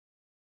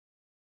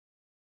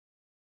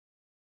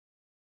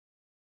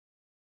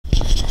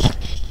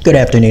Good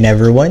afternoon,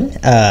 everyone.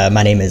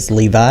 My name is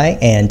Levi,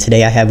 and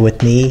today I have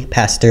with me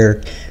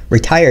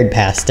retired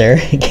pastor,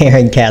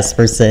 Karen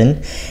Caspersen.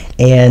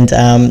 And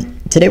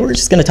today we're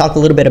just going to talk a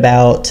little bit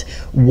about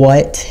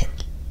what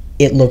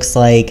it looks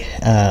like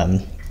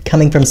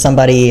coming from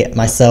somebody,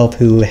 myself,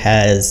 who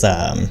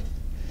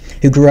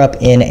grew up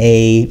in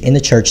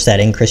the church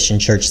setting, Christian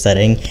church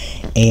setting,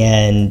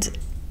 and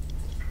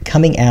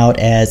coming out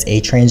as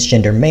a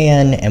transgender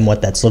man and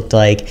what that's looked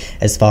like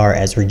as far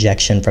as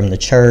rejection from the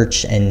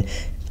church and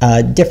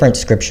different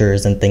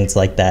scriptures and things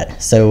like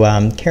that. So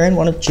Karen,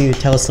 why don't you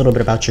tell us a little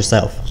bit about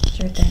yourself?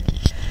 Sure thing.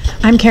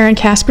 I'm Karen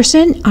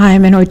Caspersen.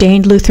 I'm an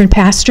ordained Lutheran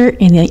pastor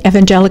in the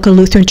Evangelical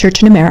Lutheran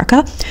Church in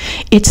America.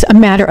 It's a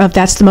matter of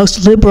that's the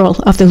most liberal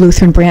of the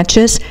Lutheran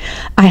branches.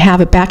 I have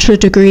a bachelor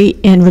degree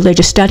in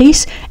religious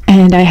studies,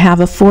 and I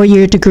have a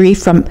 4-year degree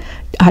from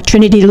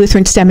Trinity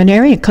Lutheran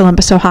Seminary in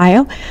Columbus,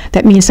 Ohio.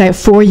 That means I have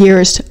 4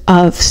 years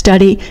of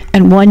study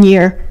and 1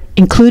 year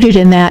included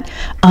in that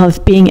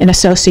of being an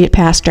associate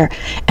pastor,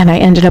 and I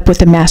ended up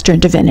with a master in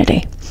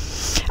divinity.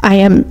 I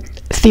am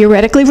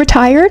theoretically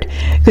retired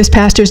because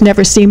pastors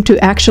never seem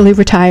to actually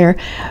retire,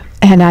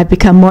 and I've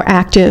become more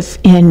active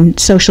in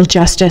social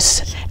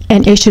justice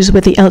and issues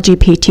with the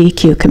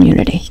LGBTQ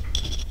community.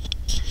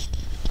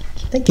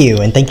 Thank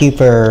you, and thank you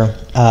for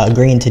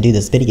agreeing to do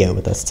this video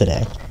with us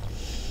today.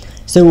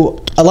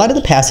 So a lot of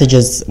the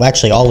passages, well,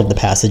 actually all of the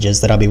passages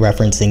that I'll be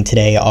referencing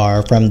today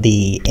are from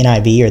the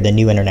NIV, or the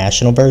New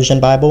International Version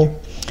Bible.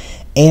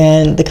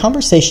 And the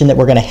conversation that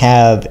we're going to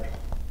have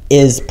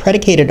is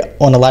predicated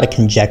on a lot of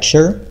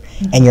conjecture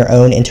and your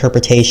own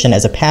interpretation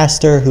as a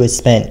pastor who has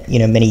spent,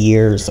 many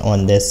years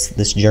on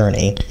this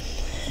journey.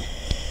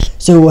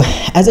 So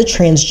as a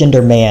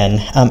transgender man,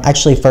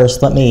 actually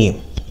first let me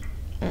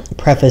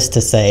preface to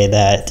say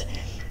that,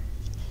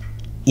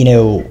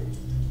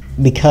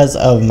 because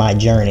of my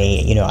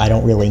journey, I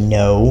don't really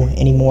know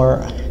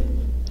anymore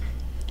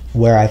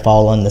where I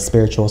fall on the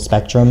spiritual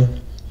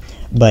spectrum,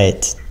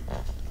 but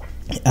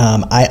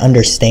I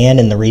understand,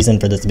 and the reason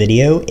for this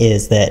video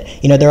is that,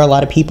 there are a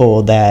lot of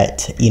people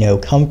that,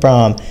 come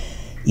from,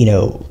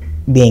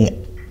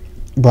 being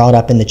brought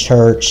up in the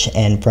church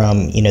and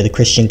from, the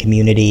Christian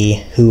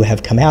community who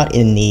have come out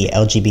in the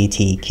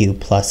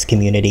LGBTQ plus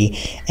community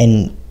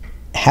and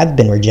have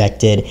been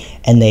rejected,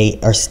 and they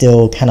are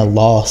still kind of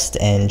lost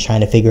and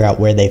trying to figure out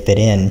where they fit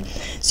in.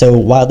 So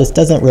while this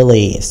doesn't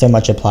really so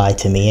much apply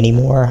to me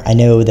anymore, I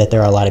know that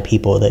there are a lot of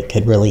people that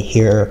could really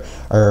hear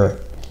or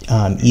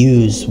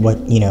use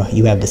what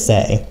you have to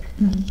say.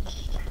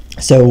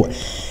 Mm-hmm. So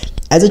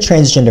as a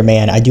transgender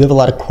man, I do have a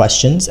lot of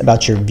questions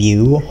about your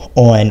view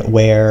on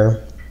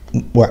where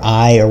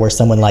I or where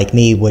someone like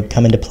me would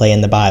come into play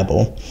in the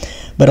Bible.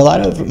 But a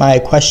lot of my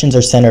questions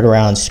are centered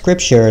around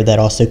scripture that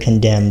also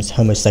condemns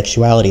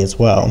homosexuality as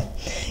well.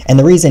 And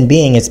the reason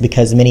being is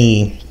because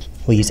many,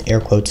 we'll use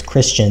air quotes,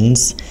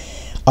 Christians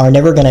are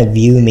never going to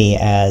view me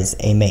as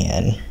a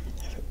man.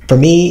 For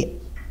me,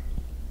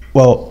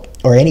 well,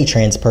 or any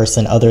trans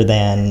person other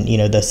than,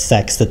 the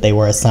sex that they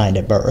were assigned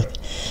at birth.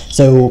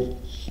 So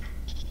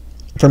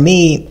for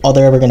me, all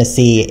they're ever going to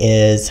see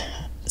is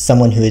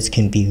someone who is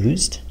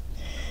confused,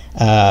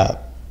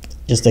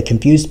 just a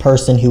confused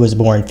person who was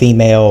born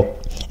female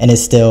and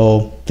is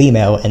still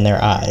female in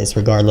their eyes,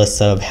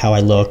 regardless of how I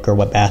look or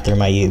what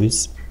bathroom I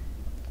use.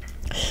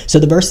 So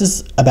the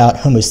verses about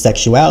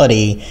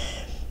homosexuality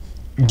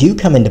do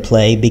come into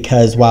play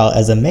because while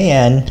as a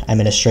man, I'm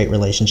in a straight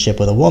relationship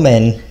with a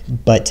woman,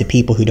 but to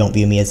people who don't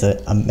view me as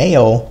a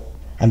male,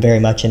 I'm very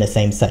much in a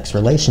same-sex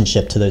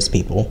relationship to those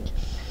people.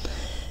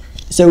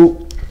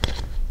 So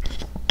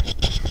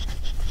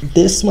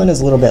this one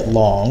is a little bit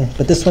long,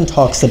 but this one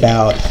talks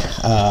about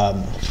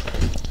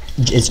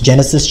it's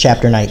Genesis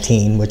chapter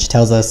 19, which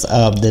tells us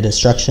of the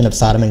destruction of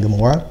Sodom and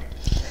Gomorrah,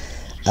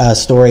 a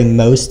story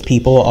most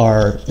people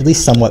are at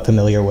least somewhat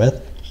familiar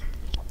with.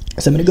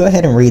 So I'm going to go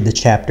ahead and read the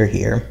chapter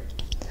here.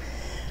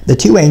 The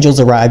two angels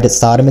arrived at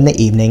Sodom in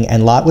the evening,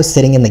 and Lot was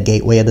sitting in the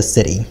gateway of the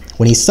city.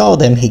 When he saw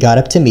them, he got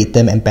up to meet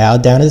them and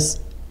bowed down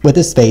with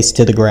his face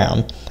to the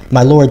ground.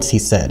 "My lords," he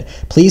said,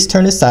 "please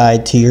turn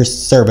aside to your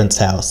servant's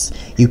house.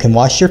 You can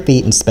wash your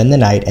feet and spend the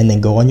night, and then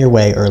go on your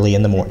way early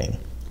in the morning."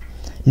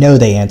 "No,"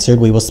 they answered,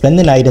 "we will spend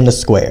the night in the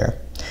square."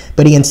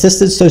 But he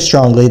insisted so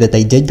strongly that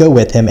they did go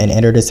with him and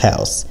entered his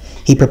house.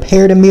 He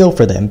prepared a meal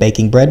for them,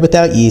 baking bread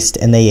without yeast,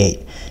 and they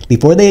ate.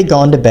 Before they had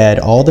gone to bed,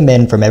 all the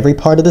men from every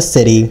part of the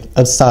city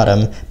of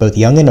Sodom, both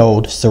young and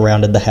old,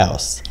 surrounded the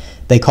house.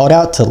 They called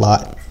out to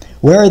Lot,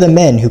 "Where are the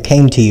men who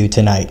came to you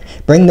tonight?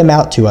 Bring them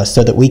out to us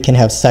so that we can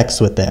have sex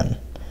with them."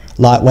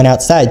 Lot went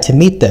outside to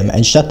meet them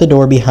and shut the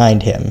door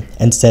behind him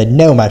and said,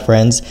 "No, my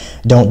friends,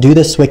 don't do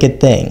this wicked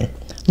thing.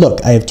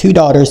 Look, I have 2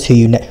 daughters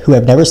who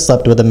have never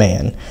slept with a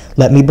man.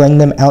 Let me bring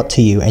them out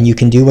to you, and you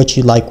can do what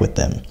you like with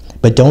them.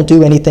 But don't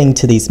do anything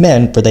to these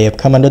men, for they have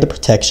come under the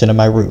protection of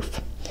my roof."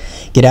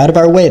 "Get out of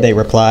our way," they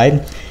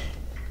replied.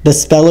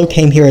 "This fellow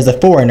came here as a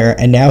foreigner,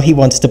 and now he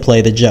wants to play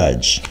the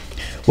judge.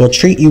 We'll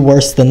treat you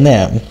worse than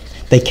them."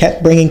 They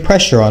kept bringing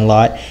pressure on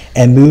Lot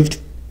and moved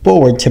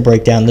forward to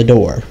break down the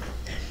door.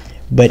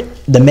 But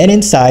the men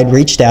inside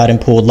reached out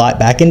and pulled Lot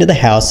back into the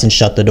house and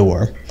shut the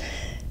door.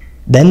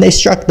 Then they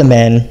struck the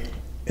men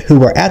who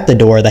were at the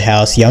door of the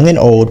house, young and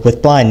old,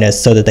 with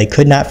blindness, so that they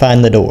could not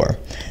find the door.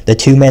 The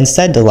two men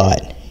said to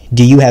Lot,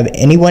 "Do you have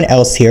anyone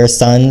else here,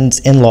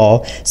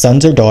 sons-in-law,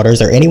 sons or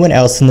daughters, or anyone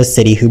else in the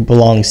city who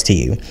belongs to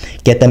you?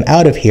 Get them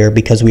out of here,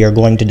 because we are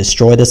going to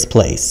destroy this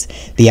place.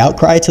 The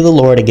outcry to the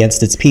Lord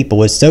against its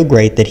people is so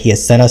great that he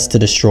has sent us to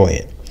destroy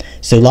it."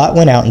 So Lot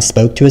went out and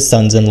spoke to his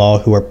sons-in-law,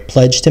 who were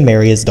pledged to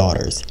marry his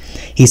daughters.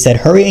 He said,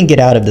 "Hurry and get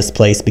out of this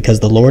place, because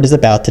the Lord is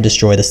about to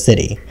destroy the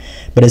city."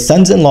 But his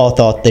sons-in-law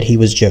thought that he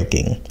was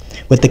joking.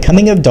 With the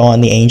coming of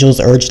dawn, the angels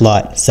urged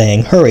Lot,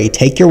 saying, "Hurry,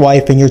 take your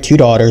wife and your 2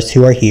 daughters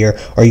who are here,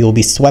 or you will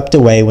be swept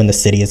away when the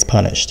city is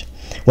punished."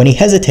 When he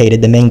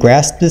hesitated, the men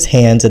grasped his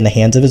hands and the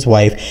hands of his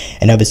wife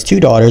and of his 2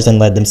 daughters and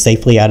led them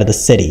safely out of the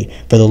city,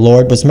 for the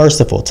Lord was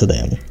merciful to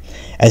them.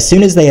 As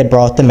soon as they had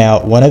brought them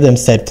out, one of them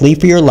said, "Flee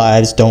for your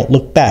lives, don't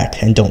look back,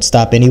 and don't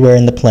stop anywhere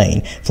in the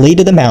plain. Flee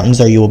to the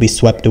mountains, or you will be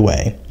swept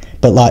away."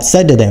 But Lot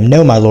said to them,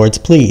 "No, my lords,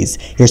 please.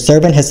 Your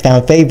servant has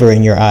found favor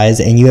in your eyes,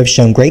 and you have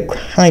shown great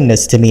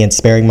kindness to me in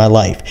sparing my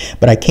life.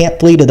 But I can't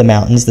flee to the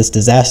mountains. This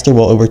disaster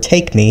will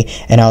overtake me,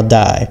 and I'll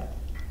die.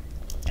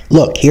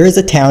 Look, here is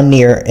a town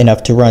near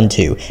enough to run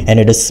to, and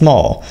it is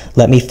small.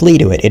 Let me flee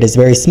to it. It is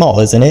very small,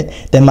 isn't it?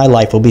 Then my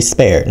life will be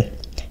spared."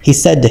 He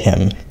said to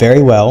him,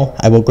 "Very well,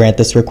 I will grant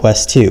this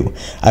request too.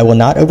 I will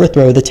not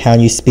overthrow the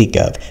town you speak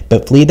of,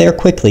 but flee there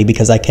quickly,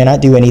 because I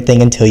cannot do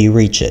anything until you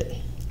reach it."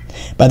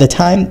 By the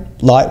time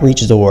Lot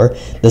reached Zoar,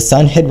 the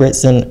sun had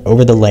risen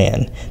over the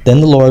land. Then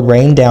the Lord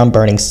rained down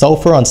burning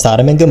sulfur on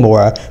Sodom and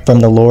Gomorrah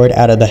from the Lord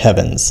out of the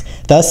heavens.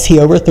 Thus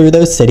he overthrew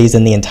those cities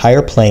and the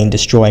entire plain,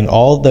 destroying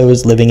all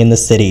those living in the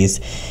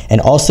cities,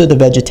 and also the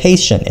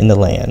vegetation in the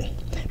land.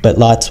 But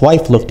Lot's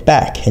wife looked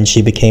back, and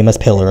she became a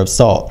pillar of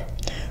salt.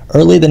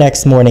 Early the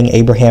next morning,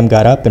 Abraham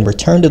got up and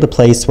returned to the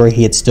place where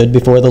he had stood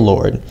before the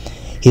Lord.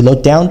 He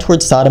looked down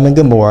toward Sodom and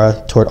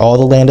Gomorrah, toward all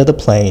the land of the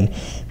plain,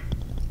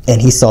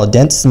 and he saw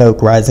dense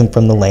smoke rising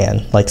from the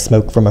land, like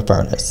smoke from a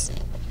furnace.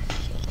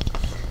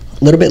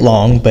 A little bit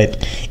long, but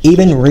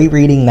even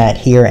rereading that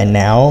here and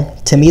now,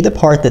 to me the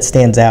part that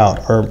stands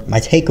out, or my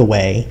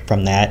takeaway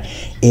from that,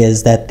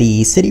 is that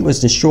the city was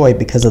destroyed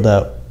because of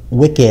the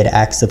wicked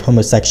acts of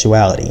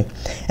homosexuality.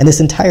 And this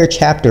entire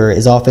chapter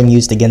is often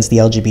used against the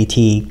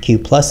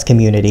LGBTQ+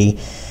 community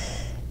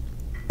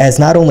as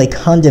not only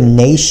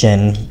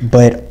condemnation,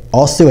 but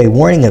also a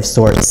warning of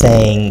sorts,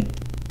 saying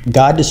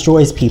God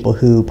destroys people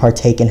who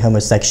partake in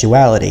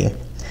homosexuality.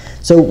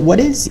 So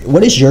what is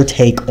your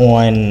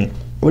takeaway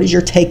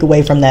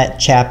from that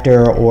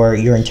chapter, or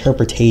your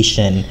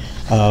interpretation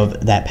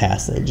of that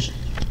passage?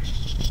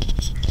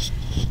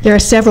 There are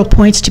several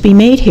points to be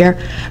made here.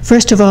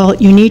 First of all,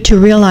 you need to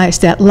realize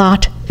that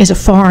Lot is a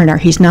foreigner.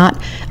 He's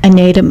not a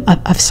native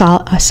of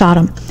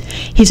Sodom.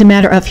 He's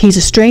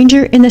a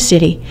stranger in the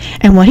city.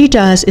 And what he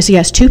does is he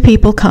has 2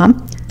 people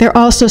come. They're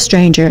also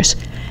strangers.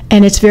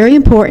 And it's very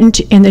important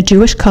in the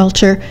Jewish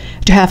culture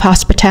to have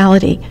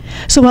hospitality.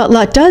 So what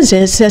Lot does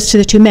is says to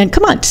the 2 men,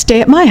 "Come on,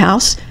 stay at my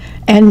house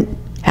and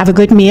have a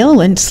good meal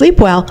and sleep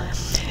well."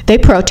 They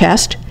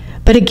protest,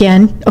 but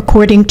again,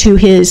 according to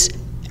his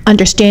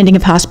understanding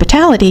of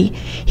hospitality,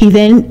 he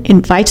then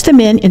invites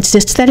them in,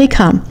 insists that he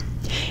come.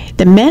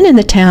 The men in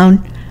the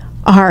town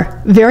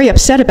are very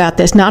upset about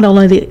this. Not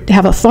only do they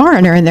have a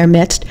foreigner in their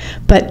midst,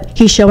 but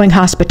he's showing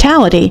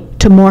hospitality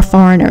to more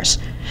foreigners.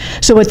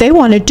 So what they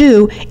want to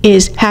do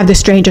is have the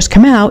strangers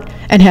come out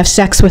and have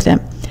sex with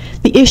them.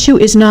 The issue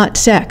is not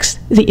sex.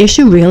 The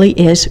issue really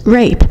is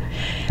rape.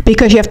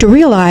 Because you have to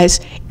realize,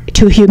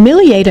 to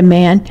humiliate a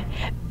man,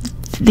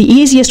 the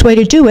easiest way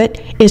to do it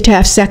is to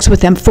have sex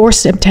with them,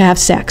 force them to have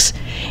sex.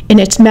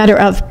 And it's a matter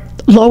of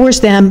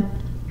lowers them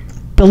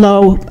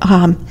below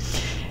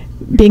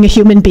being a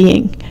human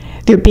being.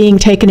 They're being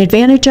taken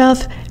advantage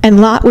of,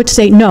 and Lot would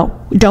say, "No,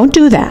 don't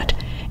do that.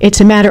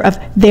 It's a matter of,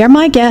 they're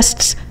my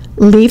guests,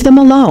 leave them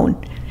alone."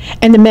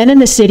 And the men in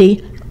the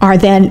city are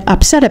then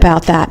upset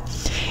about that.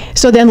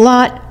 So then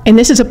Lot, and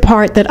this is a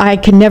part that I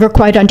can never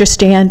quite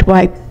understand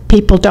why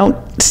people don't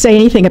say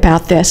anything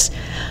about this,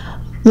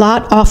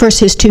 Lot offers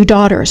his 2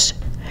 daughters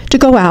to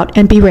go out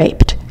and be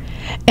raped.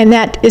 And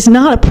that is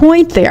not a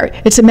point there.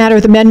 It's a matter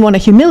of the men want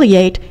to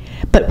humiliate,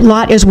 but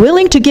Lot is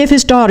willing to give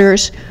his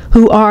daughters,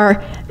 who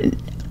are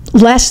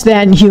less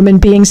than human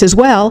beings as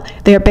well.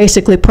 They are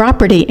basically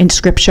property in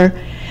Scripture.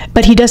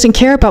 But he doesn't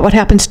care about what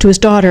happens to his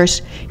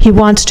daughters. He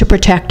wants to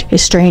protect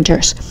his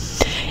strangers.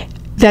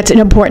 That's an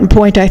important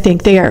point, I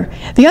think, there.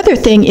 The other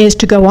thing is,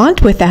 to go on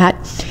with that,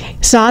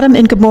 Sodom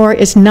and Gomorrah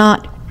is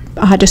not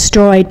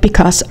destroyed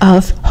because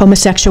of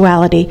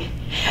homosexuality.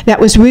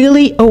 That was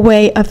really a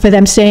way for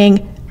them saying,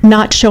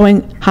 not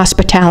showing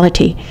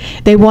hospitality.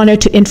 They wanted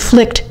to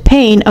inflict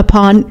pain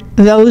upon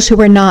those who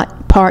were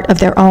not part of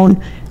their own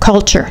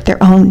culture,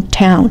 their own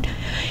town.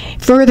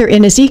 Further,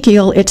 in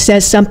Ezekiel, it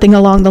says something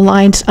along the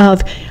lines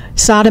of,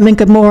 Sodom and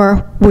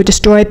Gomorrah were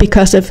destroyed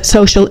because of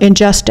social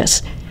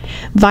injustice.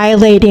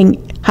 Violating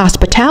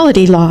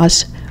hospitality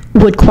laws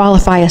would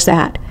qualify as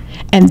that.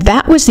 And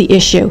that was the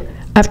issue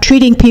of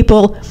treating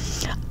people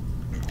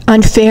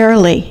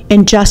unfairly,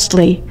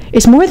 unjustly,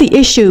 is more the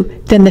issue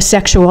than the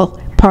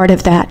sexual part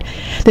of that.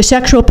 The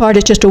sexual part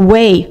is just a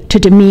way to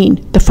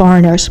demean the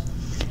foreigners.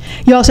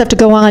 You also have to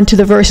go on to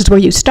the verses where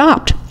you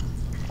stopped.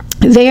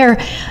 There,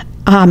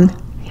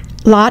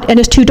 Lot and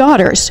his 2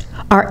 daughters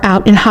are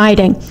out in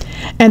hiding,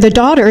 and the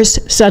daughters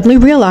suddenly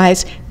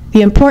realize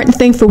the important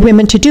thing for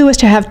women to do is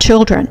to have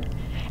children,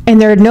 and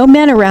there are no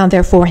men around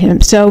there for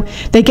him. So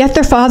they get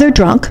their father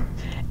drunk,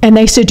 and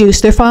they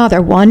seduce their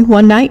father,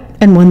 one night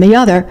and one the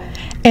other,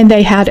 and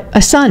they had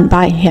a son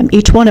by him,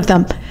 each one of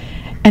them.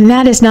 And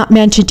that is not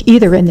mentioned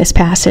either in this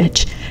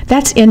passage.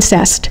 That's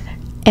incest,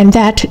 and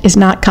that is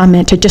not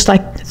commented, just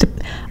like the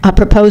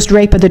proposed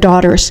rape of the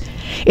daughters.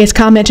 It's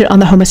commented on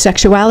the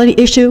homosexuality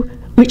issue,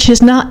 which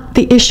is not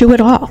the issue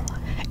at all.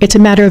 It's a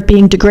matter of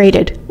being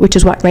degraded, which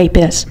is what rape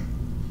is.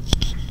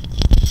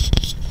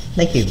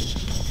 Thank you.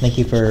 Thank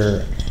you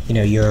for,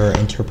 your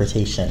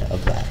interpretation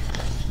of that.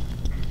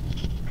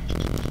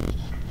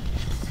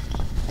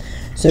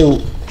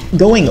 So,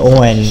 going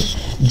on,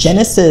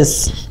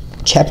 Genesis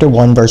chapter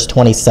 1, verse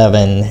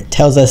 27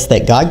 tells us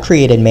that God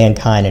created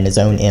mankind in his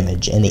own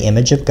image. In the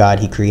image of God,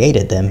 he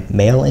created them.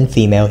 Male and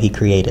female, he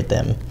created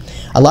them.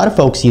 A lot of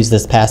folks use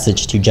this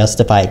passage to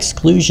justify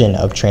exclusion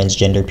of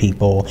transgender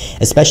people,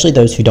 especially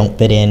those who don't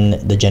fit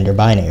in the gender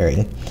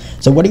binary.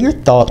 So what are your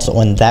thoughts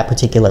on that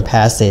particular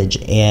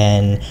passage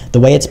and the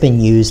way it's been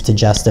used to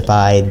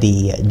justify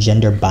the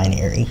gender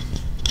binary?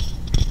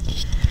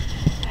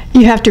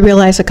 You have to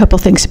realize a couple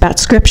things about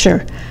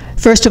Scripture.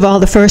 First of all,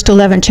 the first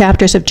 11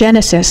 chapters of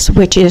Genesis,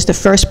 which is the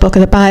first book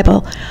of the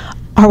Bible,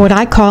 are what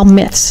I call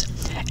myths.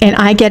 And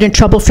I get in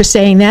trouble for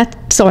saying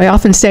that, so I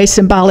often say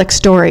symbolic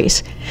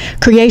stories.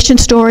 Creation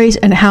stories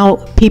and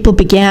how people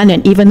began,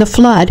 and even the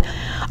flood,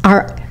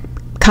 are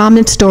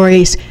common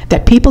stories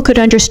that people could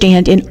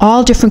understand in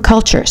all different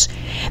cultures.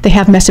 They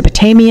have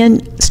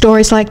Mesopotamian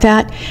stories like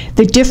that.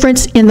 The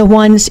difference in the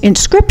ones in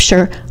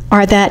Scripture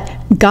are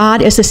that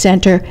God is the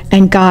center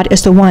and God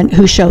is the one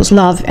who shows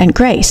love and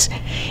grace.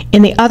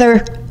 In the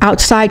other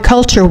outside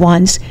culture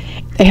ones,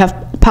 they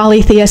have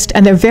polytheist,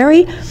 and they're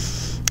very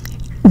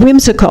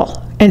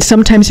whimsical and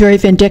sometimes very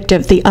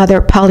vindictive, the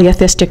other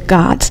polytheistic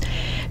gods.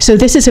 So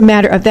this is a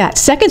matter of that.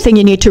 Second thing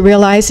you need to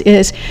realize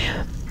is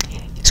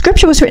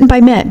Scripture was written by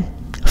men,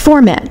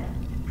 for men.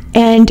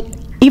 And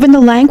even the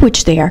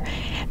language there,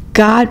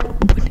 God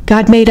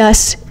made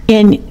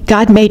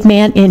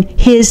man in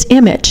his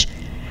image.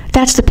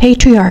 That's the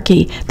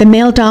patriarchy, the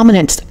male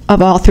dominance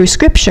of all through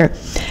Scripture.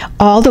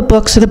 All the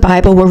books of the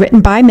Bible were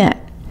written by men.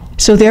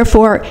 So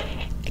therefore,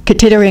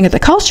 considering the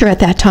culture at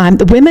that time,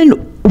 the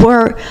women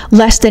were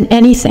less than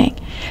anything.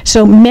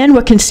 So men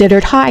were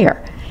considered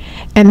higher.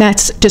 And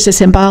that's just a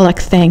symbolic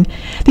thing.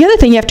 The other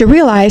thing you have to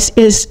realize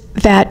is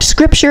that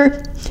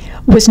Scripture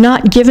was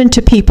not given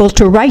to people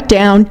to write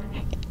down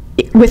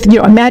with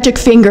a magic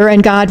finger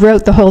and God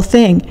wrote the whole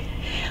thing.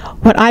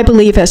 What I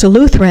believe as a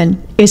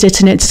Lutheran is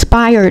it's an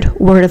inspired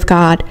Word of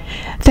God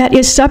that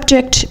is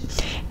subject,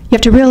 you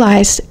have to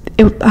realize,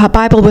 the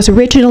Bible was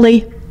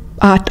originally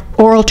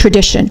oral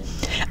tradition.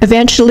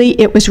 Eventually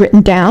it was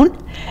written down,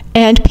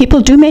 and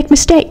people do make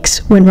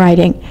mistakes when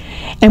writing.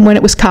 And when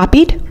it was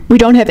copied, we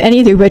don't have any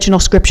of the original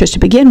scriptures to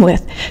begin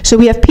with. So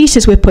we have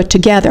pieces we put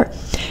together.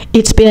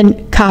 It's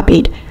been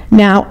copied.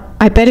 Now,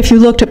 I bet if you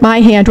looked at my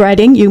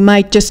handwriting, you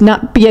might just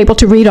not be able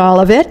to read all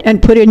of it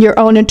and put in your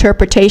own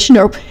interpretation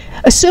or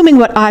assuming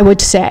what I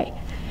would say.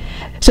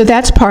 So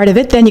that's part of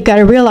it. Then you've got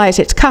to realize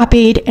it's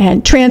copied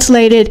and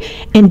translated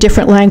in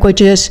different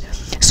languages.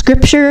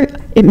 Scripture,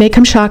 it may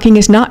come shocking,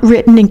 is not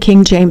written in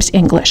King James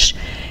English.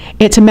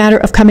 It's a matter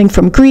of coming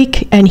from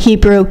Greek and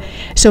Hebrew,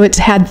 so it's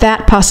had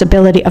that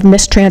possibility of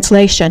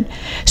mistranslation.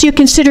 So you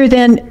consider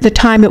then the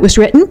time it was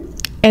written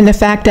and the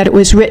fact that it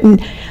was written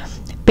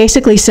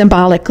basically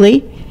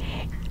symbolically.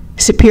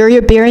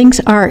 Superior beings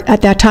are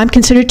at that time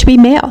considered to be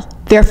male.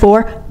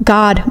 Therefore,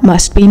 God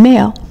must be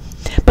male.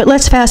 But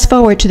let's fast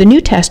forward to the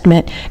New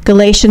Testament,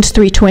 Galatians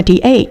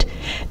 3:28.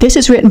 This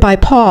is written by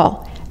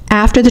Paul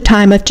after the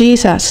time of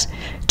Jesus.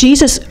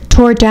 Jesus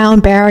tore down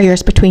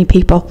barriers between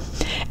people,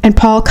 and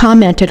Paul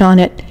commented on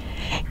it.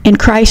 In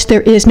Christ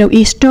there is no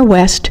east nor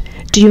west,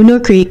 Jew nor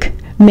Greek,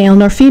 male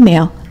nor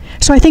female.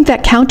 So I think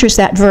that counters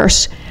that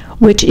verse,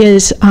 which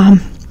is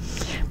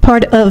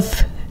part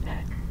of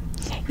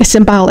a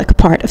symbolic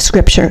part of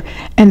Scripture.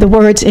 And the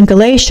words in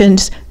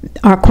Galatians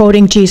are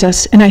quoting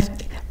Jesus, and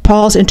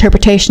Paul's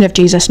interpretation of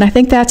Jesus. And I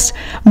think that's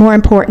more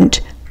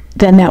important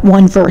than that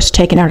one verse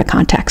taken out of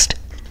context.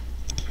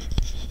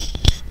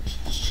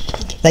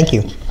 Thank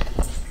you.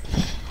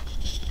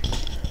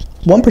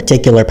 One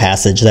particular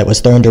passage that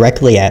was thrown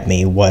directly at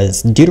me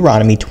was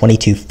Deuteronomy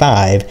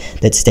 22:5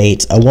 that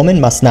states, "A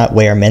woman must not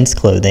wear men's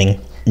clothing,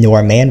 nor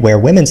a man wear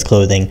women's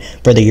clothing,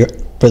 for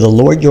the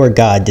Lord your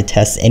God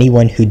detests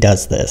anyone who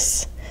does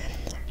this."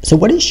 So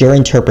what is your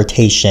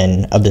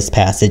interpretation of this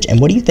passage, and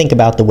what do you think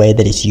about the way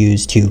that it's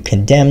used to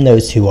condemn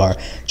those who are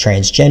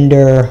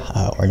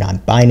transgender or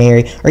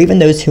non-binary, or even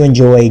those who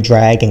enjoy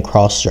drag and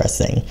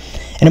cross-dressing?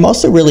 And I'm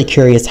also really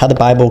curious how the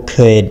Bible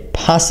could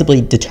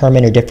possibly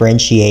determine or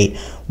differentiate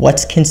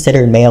what's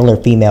considered male or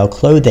female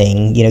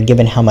clothing,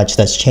 given how much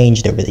that's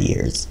changed over the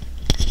years.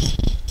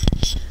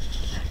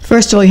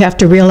 First of all, you have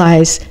to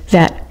realize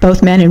that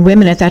both men and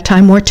women at that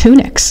time wore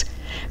tunics.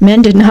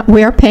 Men did not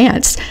wear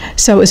pants.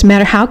 So it was a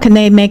matter, how can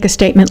they make a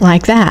statement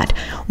like that?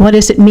 What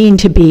does it mean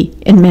to be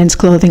in men's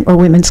clothing or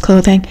women's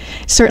clothing?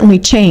 It certainly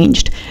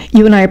changed.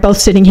 You and I are both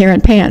sitting here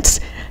in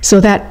pants. So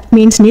that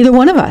means neither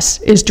one of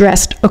us is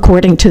dressed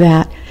according to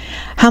that.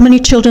 How many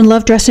children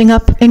love dressing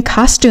up in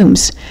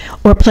costumes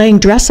or playing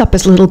dress up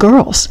as little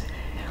girls?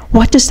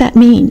 What does that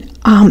mean?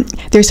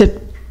 There's a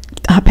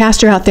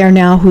pastor out there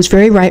now who's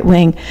very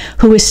right-wing,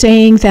 who is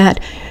saying that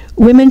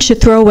women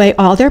should throw away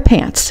all their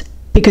pants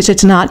because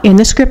it's not in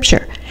the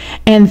scripture,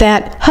 and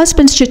that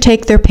husbands should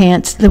take their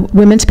pants, the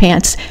women's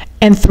pants,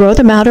 and throw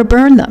them out or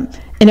burn them.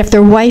 And if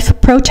their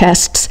wife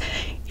protests,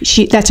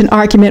 that's an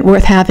argument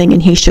worth having,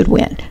 and he should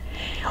win.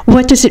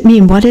 What does it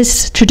mean? What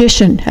is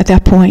tradition at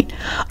that point?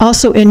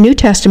 Also in New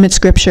Testament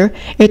scripture,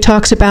 it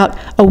talks about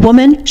a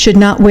woman should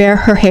not wear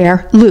her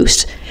hair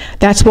loose.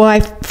 That's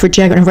why for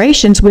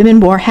generations women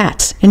wore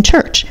hats in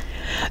church.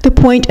 The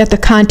point at the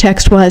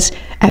context was,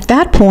 at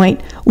that point,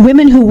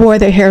 women who wore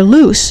their hair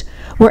loose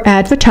were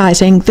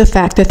advertising the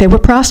fact that they were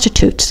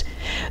prostitutes.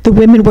 The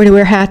women were to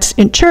wear hats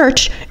in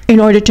church in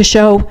order to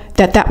show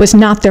that that was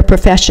not their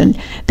profession,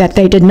 that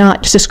they did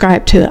not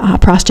subscribe to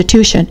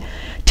prostitution.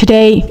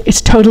 Today,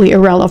 it's totally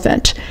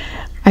irrelevant.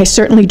 I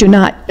certainly do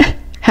not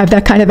have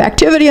that kind of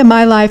activity in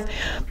my life.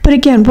 But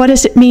again, what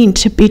does it mean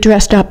to be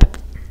dressed up?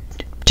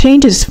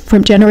 Changes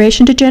from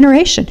generation to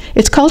generation.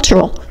 It's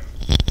cultural.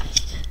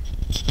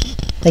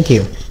 Thank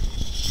you.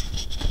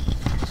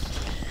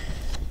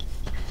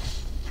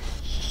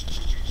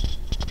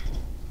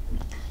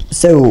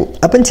 So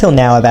up until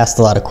now, I've asked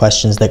a lot of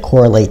questions that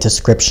correlate to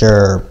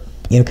Scripture,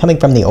 coming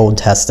from the Old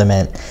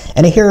Testament.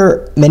 And I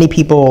hear many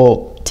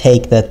people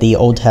take that the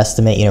Old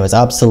Testament, is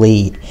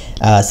obsolete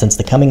since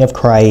the coming of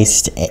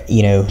Christ,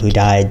 who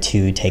died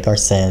to take our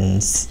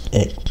sins.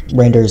 It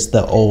renders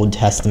the Old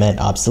Testament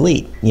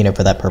obsolete,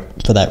 for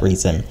that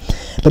reason.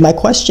 But my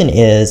question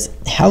is,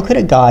 how could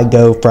a God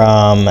go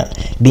from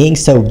being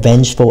so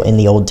vengeful in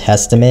the Old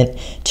Testament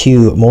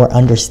to more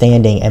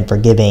understanding and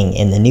forgiving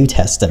in the New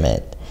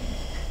Testament?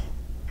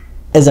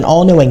 As an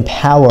all-knowing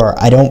power,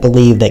 I don't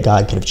believe that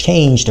God could have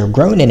changed or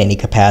grown in any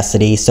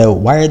capacity, so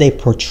why are they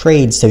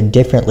portrayed so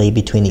differently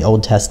between the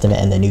Old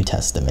Testament and the New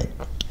Testament?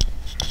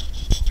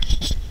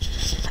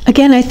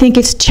 Again, I think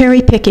it's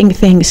cherry-picking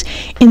things.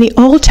 In the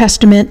Old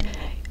Testament,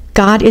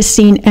 God is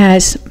seen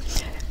as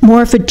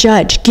more of a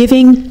judge,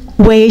 giving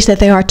ways that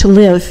they are to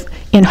live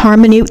in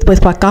harmony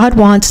with what God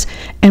wants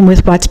and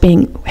with what's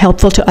being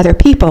helpful to other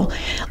people,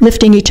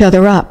 lifting each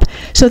other up.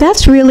 So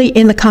that's really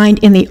in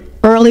the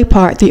early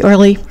part, the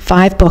early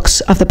 5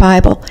 books of the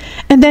Bible.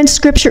 And then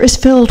Scripture is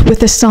filled with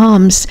the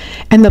Psalms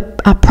and the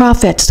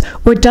prophets,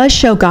 where it does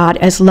show God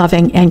as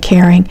loving and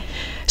caring.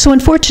 So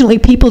unfortunately,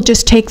 people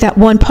just take that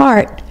one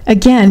part,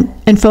 again,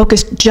 and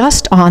focus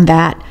just on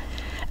that,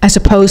 as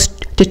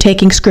opposed to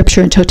taking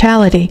Scripture in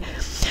totality.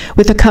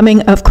 With the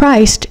coming of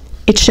Christ,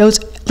 it shows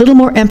a little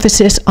more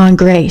emphasis on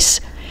grace.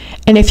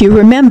 And if you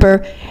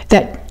remember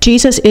that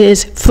Jesus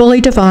is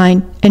fully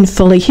divine and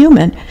fully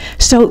human,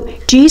 so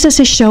Jesus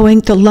is showing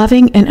the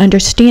loving and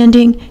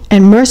understanding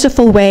and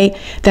merciful way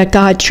that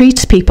God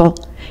treats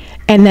people,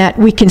 and that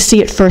we can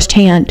see it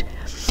firsthand.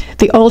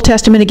 The Old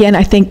Testament, again,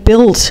 I think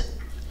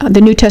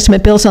the New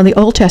Testament builds on the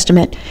Old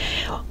Testament.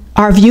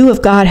 Our view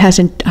of God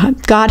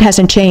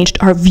hasn't changed.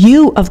 Our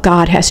view of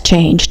God has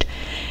changed.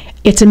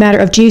 It's a matter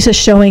of Jesus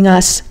showing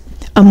us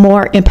a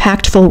more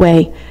impactful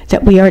way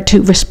that we are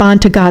to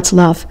respond to God's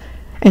love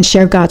and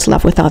share God's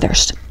love with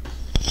others.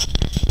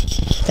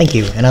 Thank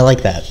you, and I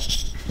like that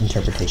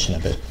interpretation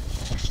of it.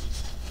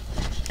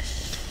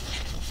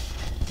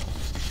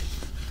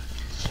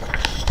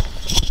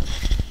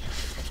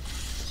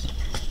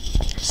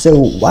 So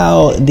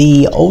while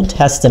the Old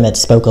Testament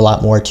spoke a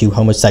lot more to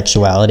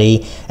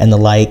homosexuality and the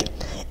like,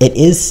 it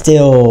is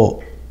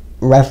still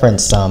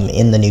referenced some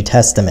in the New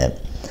Testament.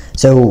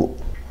 So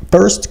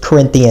 1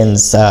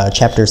 Corinthians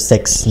chapter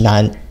 6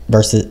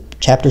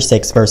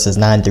 verses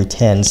 9 through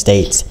 10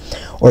 states,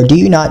 "Or do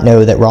you not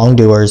know that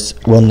wrongdoers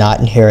will not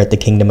inherit the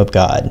kingdom of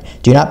God?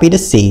 Do not be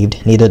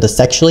deceived, neither the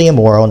sexually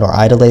immoral, nor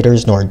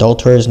idolaters, nor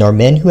adulterers, nor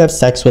men who have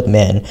sex with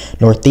men,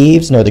 nor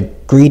thieves, nor the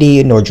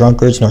greedy, nor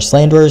drunkards, nor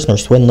slanderers, nor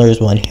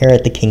swindlers will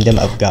inherit the kingdom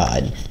of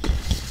God."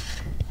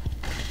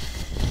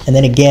 And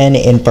then again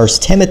in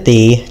 1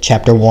 Timothy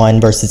chapter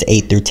 1 verses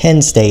 8 through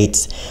 10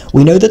 states,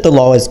 "We know that the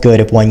law is good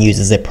if one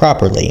uses it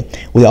properly.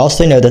 We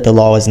also know that the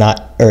law is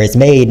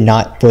made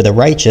not for the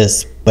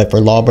righteous, but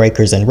for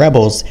lawbreakers and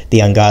rebels, the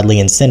ungodly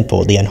and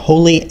sinful, the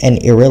unholy and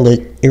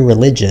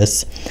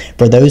irreligious,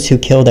 for those who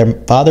kill their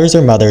fathers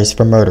or mothers,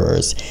 for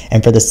murderers,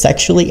 and for the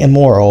sexually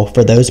immoral,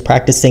 for those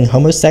practicing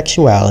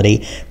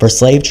homosexuality, for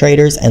slave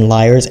traders and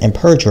liars and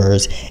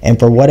perjurers, and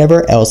for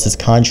whatever else is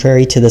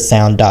contrary to the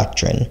sound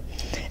doctrine.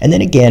 And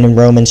then again in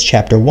Romans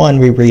chapter 1,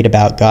 we read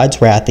about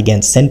God's wrath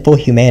against sinful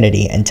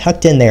humanity, and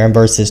tucked in there in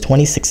verses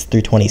 26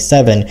 through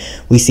 27,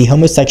 we see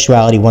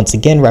homosexuality once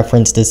again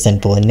referenced as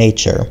sinful in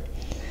nature.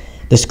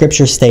 The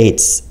scripture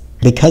states,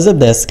 "Because of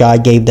this,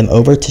 God gave them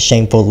over to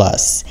shameful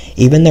lusts.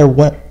 Even their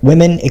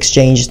women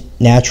exchanged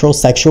natural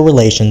sexual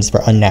relations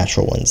for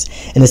unnatural ones.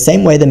 In the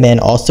same way, the men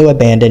also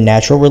abandoned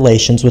natural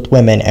relations with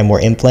women and were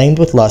inflamed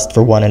with lust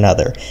for one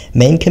another.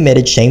 Men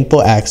committed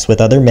shameful acts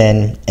with other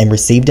men and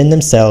received in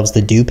themselves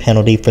the due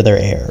penalty for their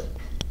error."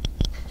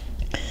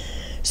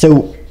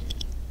 So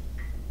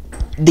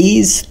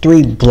these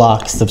three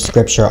blocks of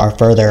scripture are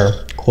further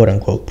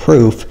quote-unquote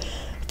proof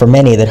for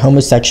many that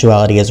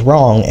homosexuality is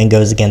wrong and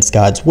goes against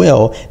God's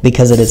will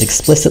because it is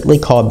explicitly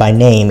called by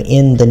name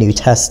in the New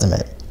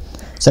Testament.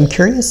 So I'm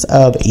curious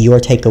of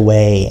your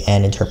takeaway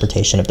and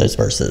interpretation of those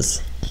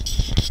verses.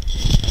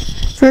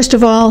 First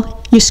of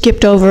all, you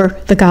skipped over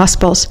the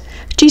Gospels.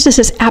 Jesus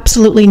says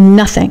absolutely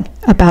nothing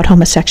about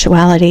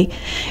homosexuality.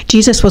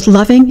 Jesus was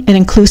loving and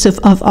inclusive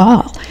of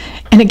all.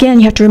 And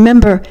again, you have to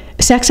remember,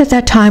 sex at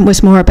that time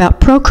was more about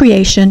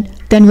procreation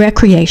than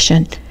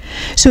recreation.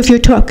 So if you're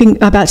talking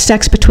about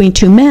sex between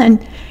two men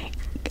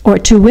or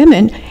two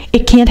women,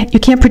 you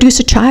can't produce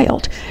a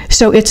child.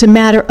 So it's a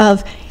matter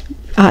of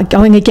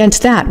going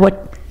against that,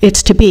 what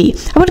it's to be.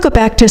 I want to go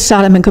back to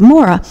Sodom and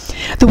Gomorrah.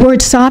 The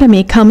word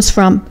sodomy comes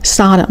from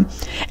Sodom,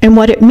 and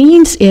what it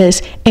means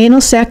is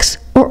anal sex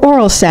or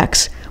oral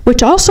sex,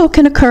 which also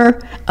can occur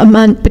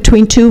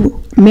between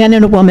two men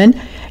and a woman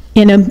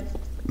in a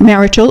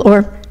marital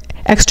or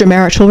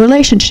extramarital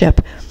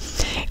relationship.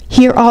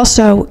 Here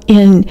also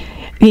in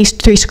these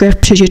three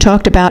scriptures you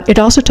talked about, it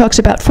also talks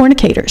about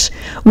fornicators,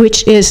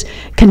 which is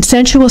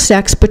consensual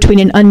sex between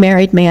an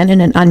unmarried man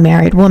and an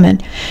unmarried woman.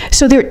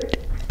 So they're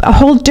a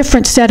whole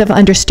different set of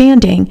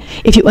understanding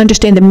if you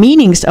understand the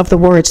meanings of the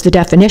words, the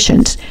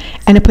definitions,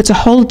 and it puts a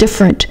whole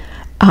different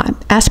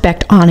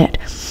aspect on it.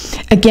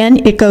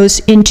 Again, it goes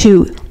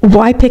into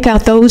why pick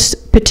out those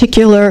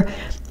particular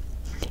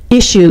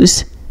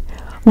issues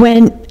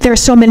when there are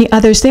so many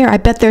others there. I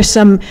bet there's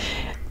some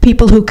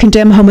people who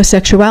condemn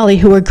homosexuality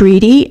who are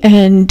greedy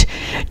and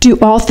do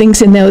all things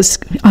in those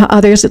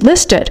others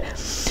listed.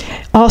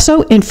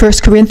 Also, in 1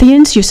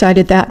 Corinthians, you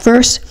cited that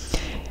verse,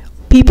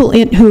 people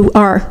who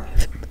are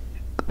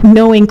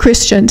knowing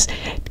Christians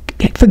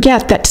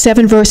forget that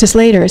 7 verses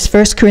later is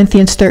 1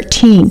 Corinthians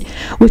 13,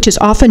 which is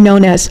often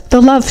known as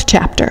the love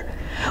chapter,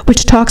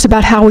 which talks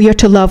about how we are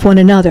to love one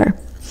another.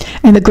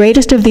 And the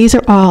greatest of these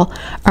are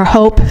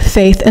hope,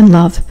 faith, and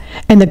love.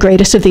 And the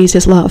greatest of these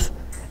is love.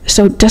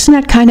 So doesn't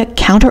that kind of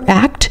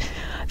counteract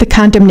the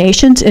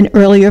condemnations in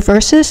earlier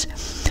verses?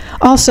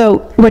 Also,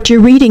 what you're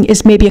reading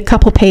is maybe a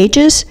couple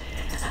pages.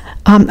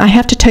 I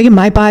have to tell you,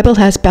 my Bible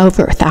has about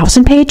over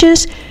 1,000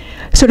 pages.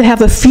 So to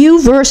have a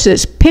few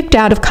verses picked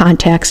out of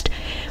context,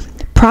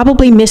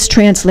 probably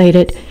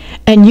mistranslated,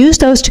 and use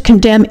those to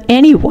condemn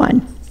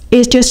anyone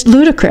is just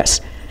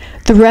ludicrous.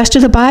 The rest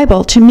of the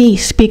Bible, to me,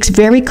 speaks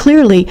very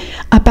clearly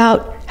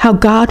about how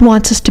God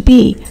wants us to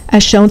be,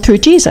 as shown through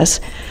Jesus.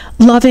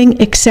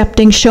 Loving,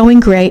 accepting,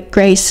 showing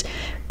grace,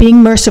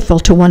 being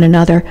merciful to one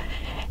another.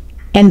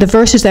 And the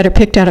verses that are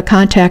picked out of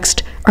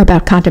context are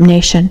about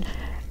condemnation.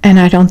 And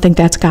I don't think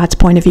that's God's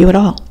point of view at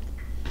all.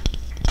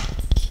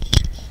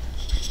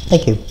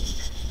 Thank you.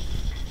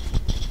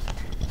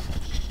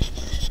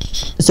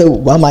 So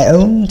while my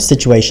own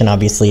situation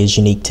obviously is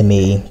unique to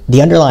me,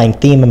 the underlying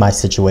theme of my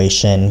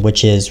situation,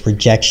 which is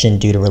rejection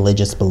due to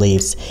religious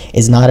beliefs,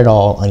 is not at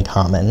all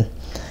uncommon.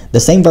 The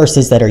same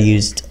verses that are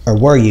used or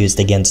were used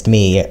against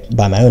me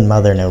by my own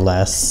mother, no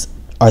less,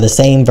 are the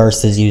same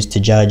verses used to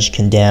judge,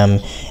 condemn,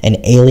 and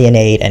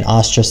alienate and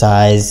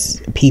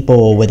ostracize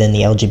people within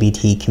the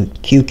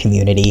LGBTQ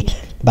community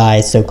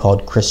by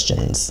so-called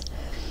Christians.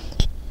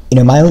 You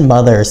know, my own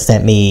mother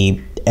sent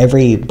me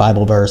every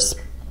Bible verse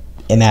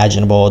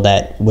imaginable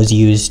that was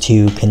used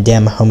to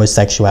condemn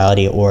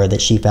homosexuality or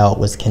that she felt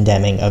was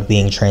condemning of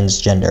being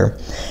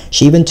transgender.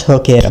 She even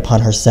took it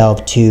upon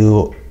herself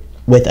to,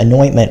 with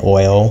anointment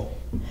oil,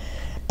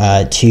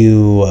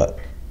 to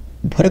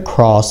put a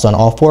cross on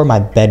all 4 of my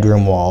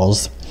bedroom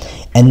walls.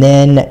 And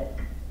then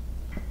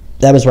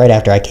that was right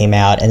after I came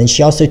out. And then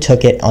she also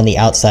took it on the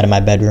outside of my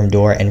bedroom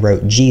door and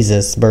wrote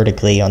Jesus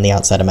vertically on the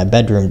outside of my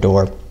bedroom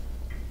door.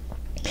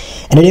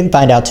 And I didn't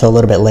find out till a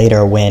little bit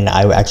later when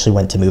I actually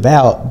went to move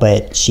out,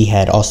 but she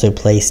had also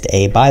placed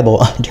a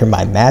Bible under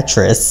my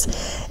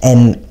mattress.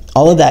 And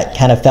all of that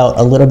kind of felt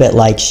a little bit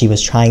like she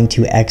was trying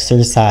to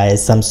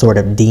exorcise some sort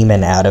of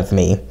demon out of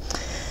me.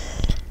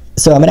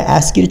 So I'm going to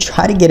ask you to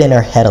try to get in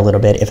her head a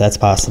little bit, if that's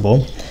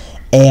possible,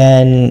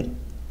 and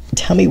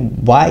tell me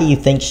why you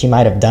think she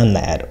might have done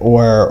that,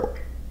 or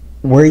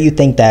where you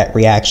think that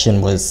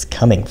reaction was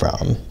coming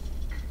from.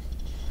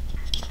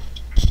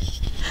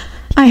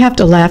 I have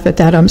to laugh at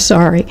that, I'm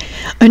sorry.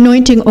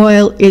 Anointing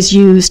oil is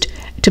used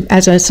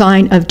as a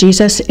sign of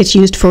Jesus. It's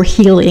used for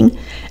healing,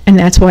 and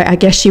that's why I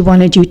guess she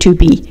wanted you to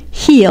be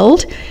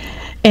healed.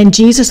 And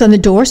Jesus on the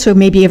door, so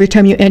maybe every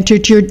time you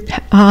entered your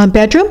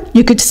bedroom,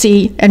 you could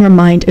see and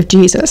remind of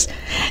Jesus.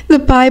 The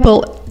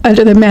Bible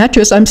under the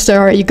mattress, I'm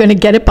sorry, you're going to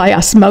get it by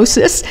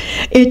osmosis.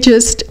 It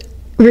just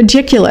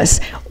ridiculous.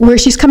 Where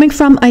she's coming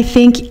from, I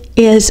think,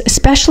 is,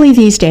 especially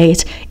these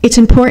days, it's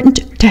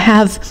important to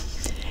have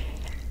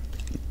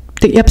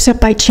the upset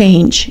by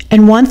change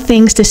and want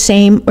things the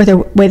same or the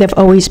way they've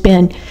always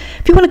been.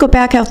 If you want to go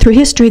back out through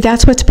history,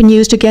 that's what's been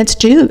used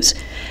against Jews,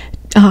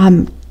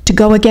 to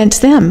go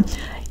against them.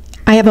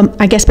 I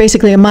have, I guess,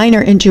 basically a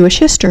minor in Jewish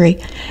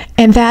history,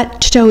 and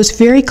that shows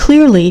very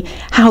clearly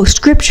how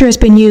Scripture has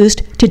been used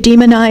to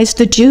demonize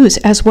the Jews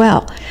as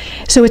well.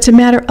 So it's a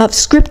matter of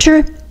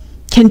Scripture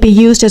can be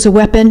used as a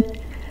weapon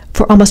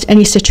for almost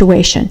any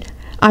situation.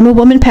 I'm a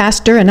woman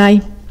pastor, and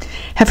I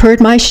have heard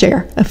my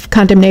share of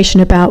condemnation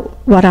about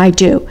what I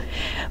do.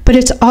 But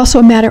it's also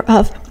a matter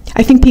of,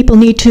 I think people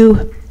need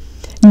to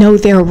know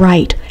they're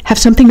right, have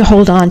something to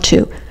hold on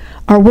to.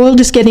 Our world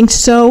is getting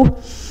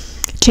so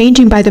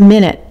changing by the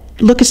minute.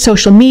 Look at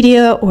social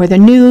media or the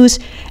news,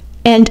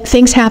 and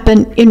things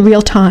happen in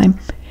real time.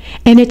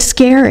 And it's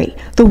scary.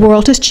 The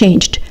world has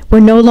changed.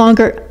 We're no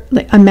longer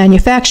a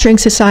manufacturing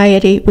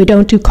society. We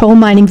don't do coal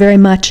mining very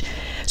much.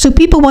 So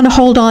people want to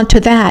hold on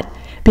to that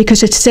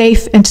because it's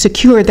safe and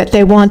secure, that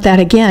they want that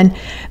again.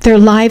 Their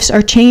lives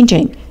are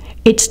changing.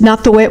 It's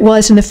not the way it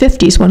was in the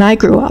 50s when I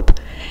grew up.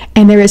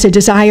 And there is a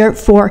desire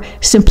for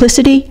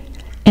simplicity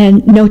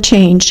and no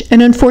change.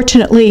 And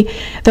unfortunately,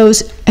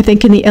 those, I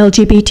think, in the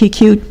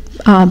LGBTQ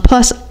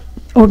plus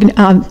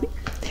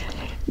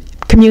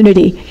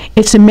community,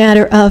 it's a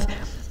matter of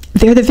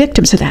they're the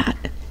victims of that,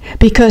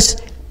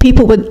 because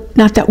people were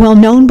not that well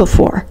known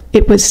before.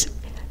 It was,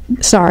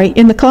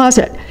 in the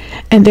closet,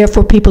 and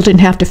therefore people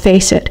didn't have to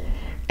face it.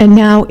 And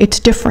now it's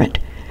different,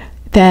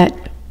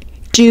 that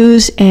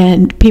Jews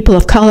and people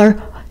of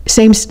color,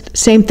 same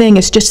thing.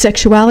 It's just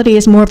sexuality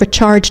is more of a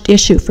charged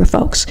issue for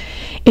folks.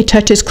 It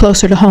touches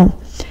closer to home,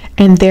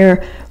 and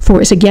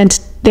therefore is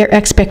against their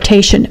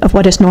expectation of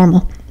what is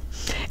normal.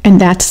 And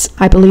that's,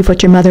 I believe,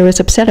 what your mother was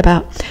upset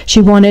about.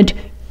 She wanted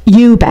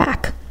you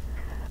back,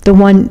 the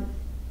one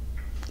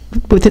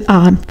with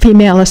the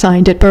female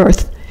assigned at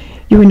birth.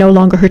 You were no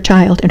longer her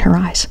child in her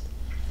eyes.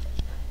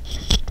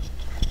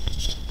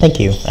 Thank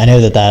you. I know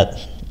that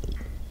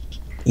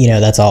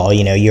that's all,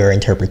 your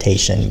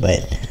interpretation,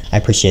 but I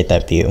appreciate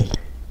that view.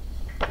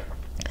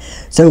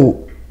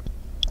 So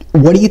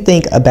what do you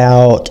think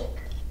about,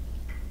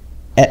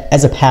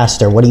 as a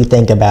pastor, what do you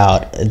think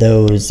about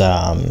those,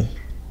 the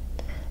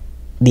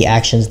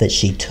actions that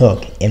she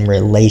took in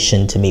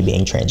relation to me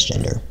being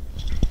transgender?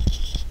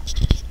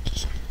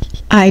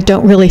 I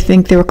don't really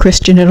think they were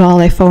Christian at all.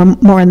 I fall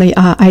more on the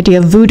idea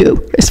of voodoo,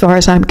 as far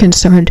as I'm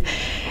concerned.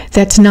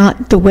 That's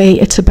not the way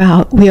it's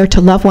about. We are to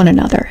love one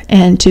another,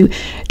 and to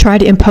try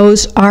to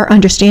impose our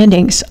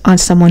understandings on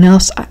someone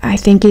else, I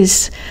think,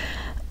 is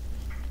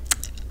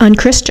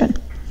unchristian.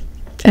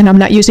 And I'm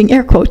not using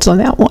air quotes on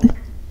that one.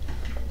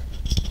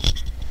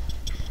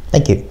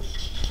 Thank you.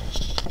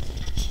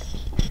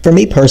 For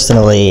me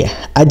personally,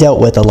 I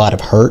dealt with a lot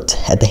of hurt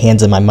at the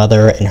hands of my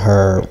mother and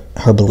her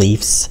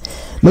beliefs.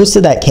 Most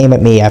of that came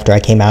at me after I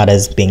came out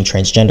as being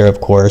transgender,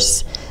 of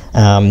course.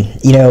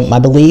 My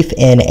belief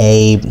in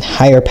a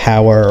higher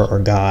power or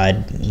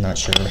God, I'm not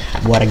sure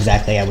what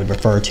exactly I would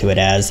refer to it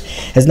as,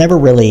 has never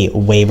really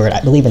wavered.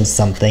 I believe in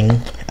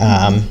something.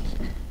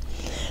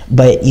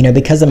 But,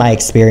 because of my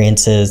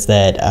experiences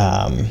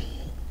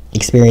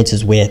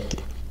experiences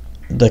with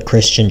the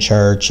Christian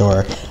church,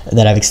 or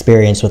that I've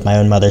experienced with my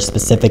own mother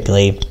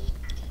specifically,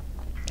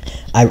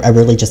 I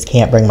really just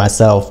can't bring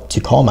myself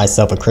to call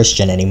myself a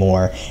Christian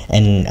anymore.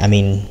 And I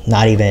mean,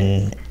 not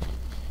even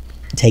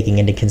taking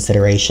into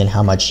consideration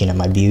how much,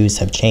 my views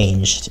have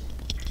changed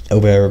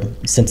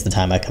since the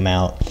time I come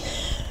out.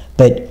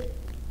 But,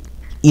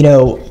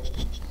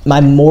 my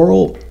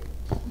moral,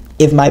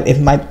 if my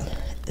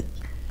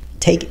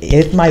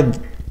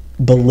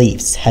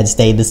beliefs had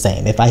stayed the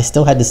same, if I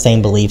still had the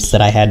same beliefs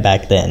that I had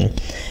back then,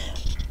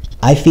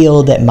 I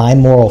feel that my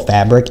moral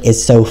fabric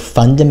is so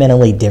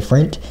fundamentally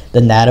different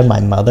than that of my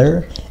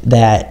mother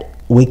that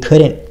we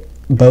couldn't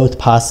both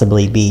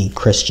possibly be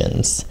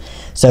Christians.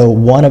 So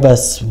one of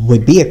us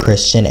would be a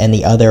Christian and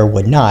the other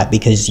would not,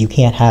 because you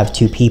can't have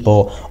two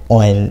people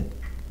on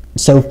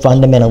so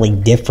fundamentally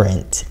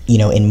different,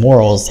 in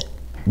morals,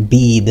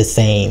 be the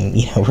same,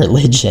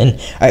 religion,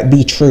 or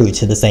be true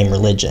to the same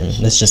religion.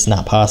 That's just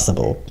not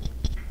possible.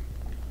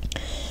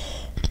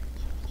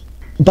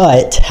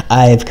 But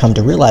I've come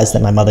to realize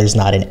that my mother's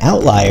not an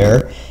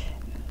outlier,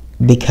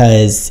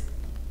 because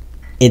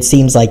it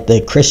seems like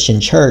the Christian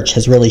church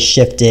has really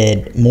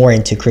shifted more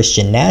into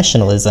Christian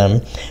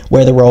nationalism,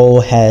 where the role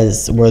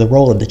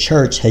of the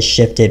church has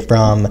shifted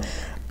from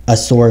a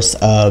source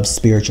of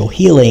spiritual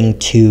healing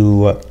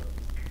to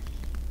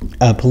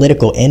a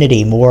political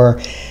entity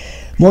more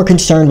more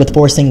concerned with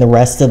forcing the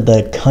rest of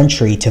the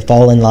country to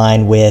fall in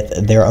line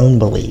with their own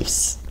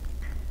beliefs.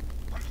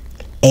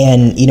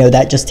 And,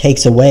 that just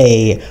takes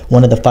away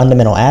one of the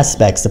fundamental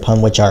aspects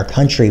upon which our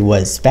country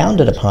was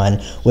founded upon,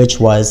 which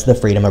was the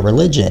freedom of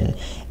religion.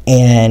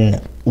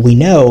 And we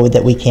know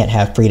that we can't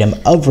have freedom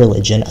of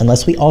religion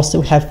unless we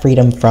also have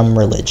freedom from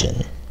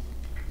religion.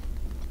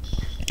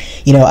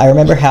 I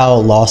remember how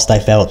lost I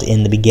felt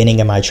in the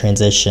beginning of my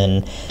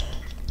transition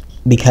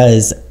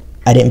because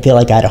I didn't feel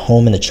like I had a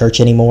home in the church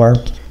anymore.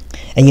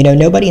 And,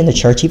 nobody in the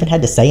church even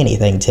had to say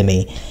anything to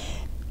me.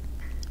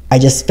 I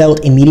just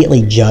felt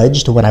immediately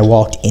judged when I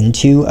walked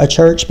into a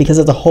church because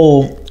as a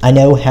whole, I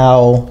know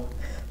how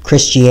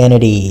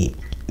Christianity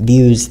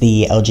views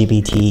the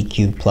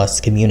LGBTQ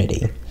plus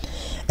community.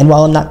 And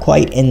while I'm not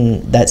quite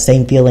in that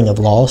same feeling of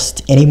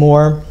lost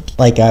anymore,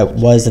 like I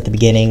was at the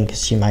beginning,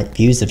 because my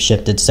views have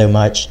shifted so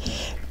much,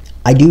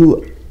 I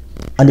do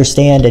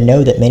understand and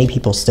know that many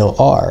people still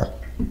are.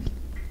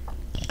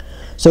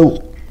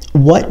 So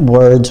what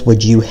words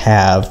would you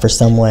have for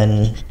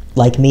someone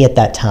like me at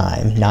that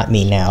time, not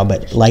me now,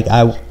 but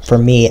for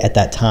me at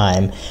that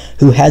time,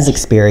 who has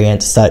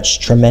experienced such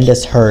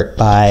tremendous hurt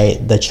by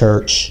the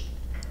church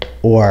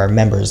or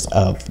members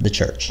of the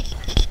church?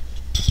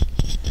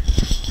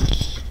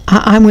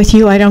 I'm with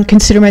you. I don't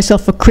consider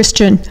myself a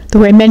Christian the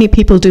way many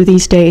people do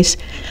these days.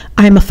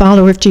 I'm a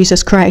follower of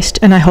Jesus Christ,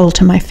 and I hold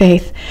to my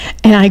faith.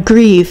 And I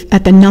grieve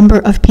at the number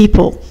of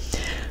people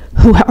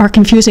who are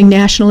confusing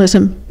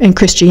nationalism and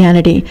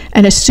Christianity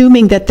and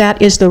assuming that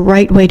that is the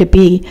right way to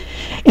be,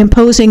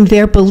 imposing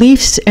their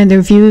beliefs and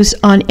their views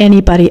on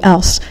anybody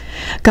else.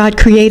 God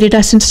created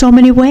us in so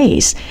many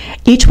ways.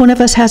 Each one of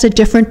us has a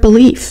different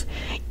belief.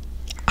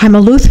 I'm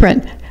a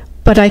Lutheran,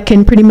 but I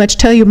can pretty much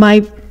tell you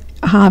my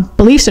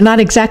beliefs are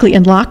not exactly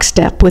in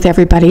lockstep with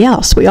everybody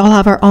else. We all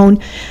have our own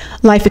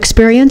life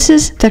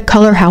experiences that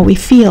color how we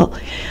feel.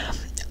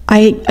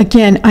 I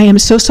am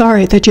so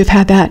sorry that you've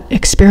had that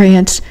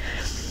experience,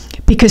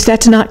 because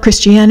that's not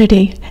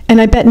Christianity.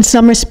 And I bet in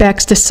some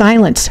respects the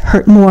silence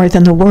hurt more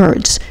than the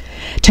words,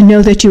 to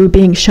know that you were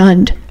being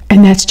shunned,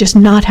 and that's just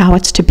not how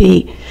it's to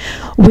be.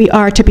 We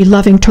are to be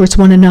loving towards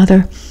one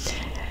another.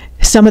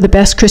 Some of the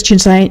best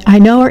Christians I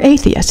know are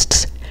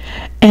atheists,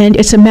 and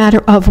it's a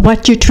matter of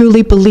what you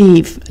truly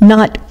believe,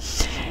 not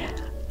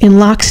in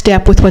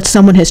lockstep with what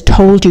someone has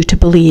told you to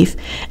believe.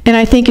 And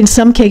I think in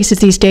some cases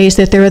these days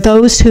that there are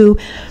those who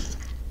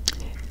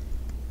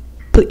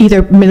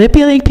either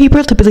manipulate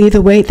people to believe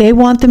the way they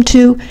want them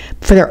to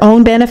for their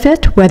own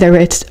benefit, whether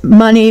it's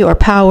money or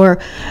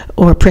power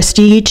or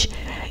prestige.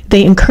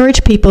 They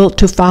encourage people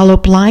to follow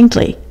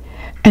blindly.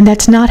 And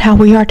that's not how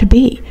we are to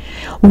be.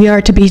 We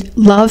are to be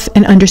love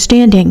and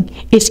understanding.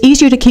 It's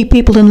easier to keep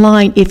people in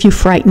line if you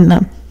frighten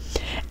them.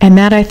 And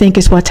that, I think,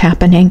 is what's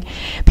happening.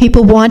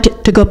 People want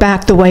it to go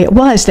back the way it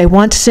was. They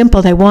want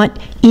simple. They want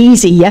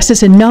easy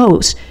yeses and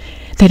nos.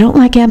 They don't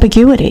like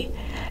ambiguity.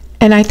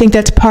 And I think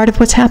that's part of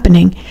what's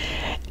happening.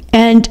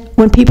 And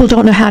when people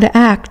don't know how to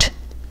act,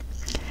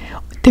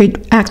 they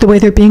act the way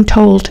they're being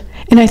told.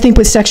 And I think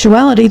with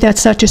sexuality, that's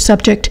such a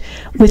subject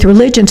with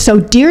religion so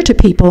dear to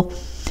people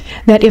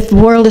that if the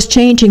world is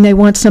changing, they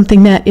want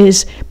something that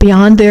is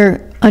beyond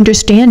their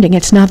understanding.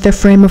 It's not their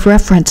frame of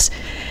reference.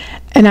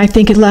 And I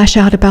think it lash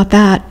out about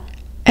that.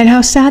 And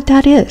how sad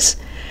that is.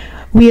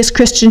 We as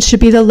Christians should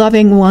be the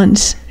loving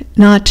ones,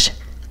 not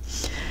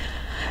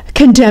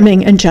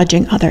condemning and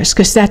judging others,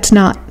 because that's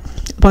not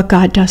what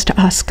God does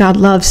to us. God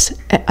loves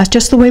us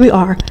just the way we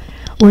are.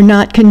 We're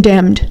not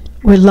condemned.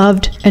 We're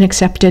loved and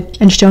accepted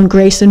and shown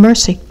grace and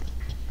mercy.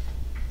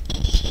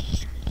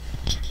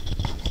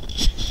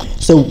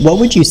 So what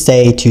would you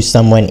say to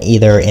someone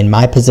either in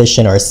my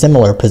position or a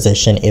similar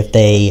position if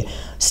they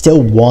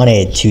still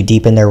wanted to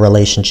deepen their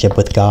relationship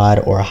with God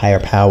or a higher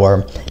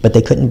power, but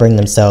they couldn't bring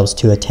themselves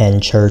to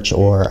attend church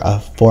or a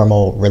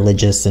formal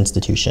religious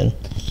institution?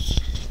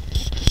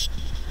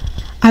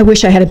 I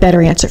wish I had a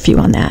better answer for you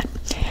on that.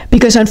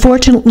 Because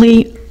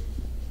unfortunately,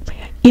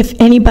 if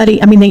anybody,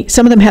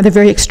 some of them have the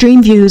very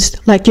extreme views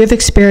like you've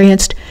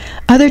experienced.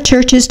 Other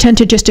churches tend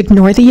to just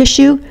ignore the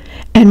issue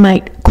and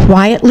might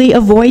quietly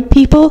avoid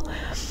people.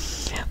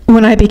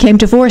 When I became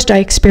divorced, I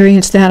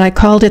experienced that. I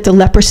called it the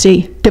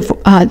leprosy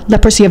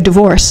of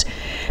divorce,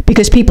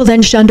 because people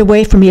then shunned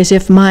away from me as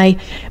if my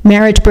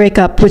marriage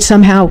breakup would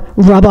somehow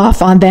rub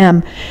off on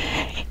them.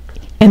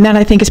 And that,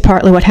 I think, is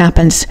partly what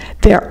happens.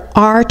 There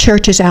are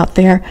churches out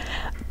there.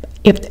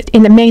 If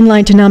in the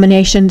mainline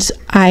denominations,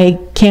 I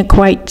can't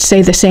quite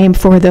say the same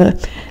for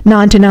the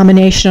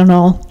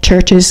non-denominational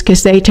churches,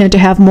 because they tend to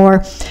have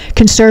more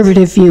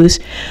conservative views.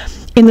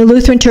 In the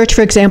Lutheran Church,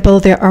 for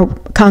example, there are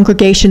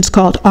congregations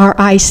called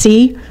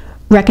RIC,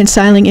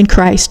 Reconciling in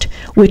Christ,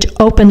 which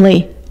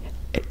openly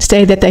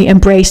say that they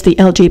embrace the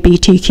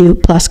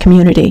LGBTQ plus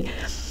community.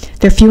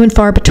 They're few and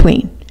far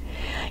between.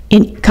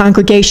 In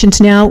congregations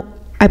now,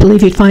 I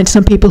believe you'd find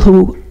some people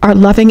who are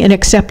loving and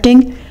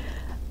accepting.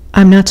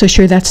 I'm not so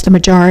sure that's the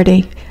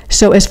majority.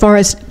 So as far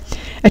as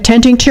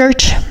attending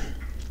church,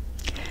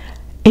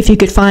 if you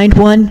could find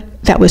one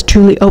that was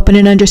truly open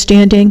and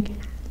understanding,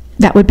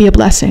 that would be a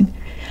blessing.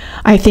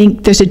 I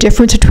think there's a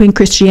difference between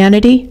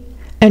Christianity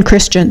and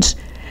Christians,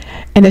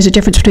 and there's a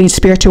difference between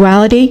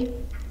spirituality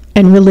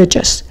and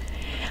religious.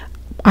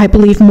 I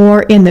believe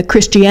more in the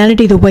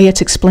Christianity, the way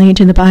it's explained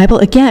in the Bible.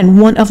 Again,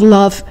 one of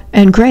love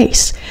and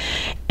grace.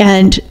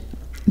 And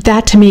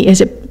that to me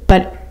is it.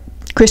 But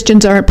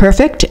Christians aren't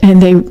perfect,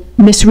 and they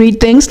misread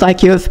things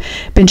like you have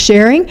been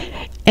sharing.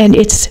 And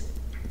it's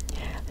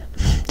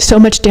so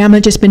much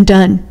damage has been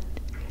done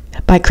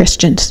by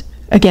Christians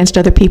against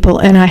other people,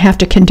 and I have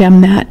to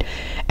condemn that.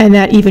 And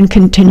that even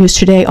continues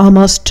today,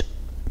 almost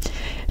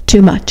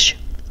too much.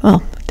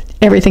 Well,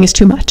 everything is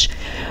too much.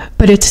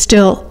 But it's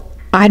still,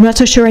 I'm not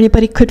so sure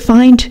anybody could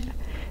find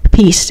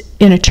peace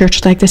in a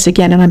church like this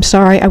again, and I'm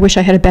sorry, I wish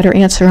I had a better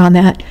answer on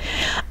that.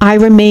 I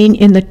remain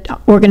in the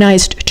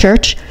organized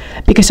church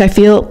because I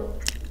feel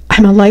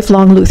I'm a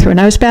lifelong Lutheran.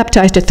 I was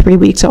baptized at 3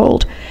 weeks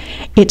old.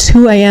 It's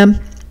who I am,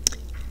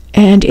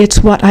 and it's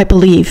what I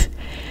believe.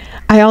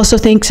 I also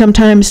think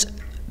sometimes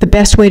the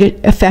best way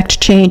to affect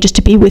change is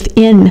to be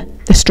within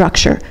the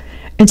structure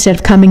instead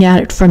of coming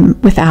at it from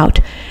without.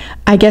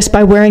 I guess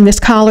by wearing this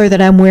collar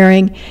that I'm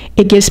wearing,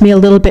 it gives me a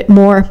little bit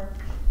more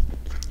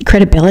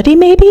credibility,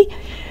 maybe,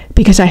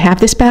 because I have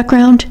this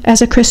background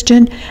as a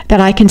Christian, that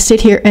I can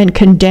sit here and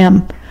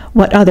condemn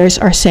what others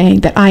are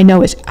saying that I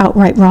know is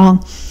outright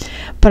wrong.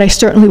 But I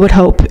certainly would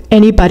hope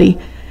anybody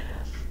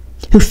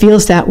who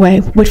feels that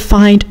way would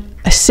find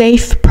a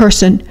safe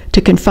person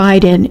to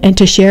confide in and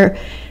to share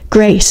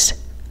grace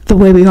the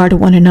way we are to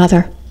one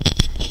another.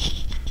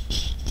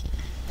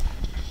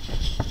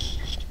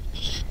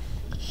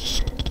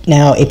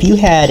 Now, if you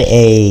had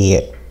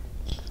a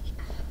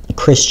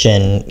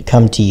Christian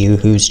come to you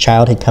whose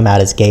child had come out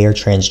as gay or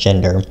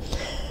transgender,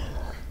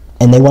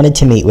 and they wanted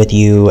to meet with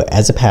you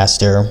as a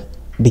pastor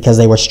because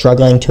they were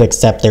struggling to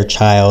accept their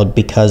child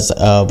because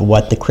of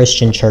what the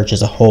Christian church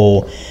as a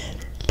whole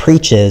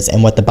preaches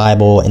and what the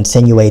Bible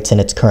insinuates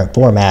in its current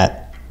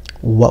format,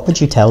 what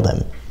would you tell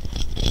them?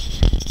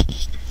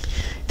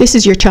 This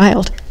is your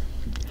child.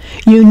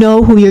 You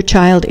know who your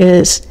child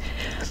is.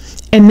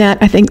 And that,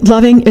 I think,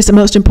 loving is the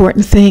most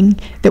important thing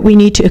that we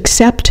need to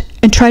accept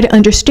and try to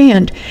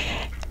understand.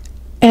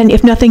 And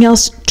if nothing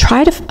else,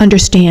 try to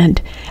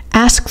understand.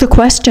 Ask the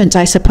questions,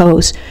 I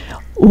suppose.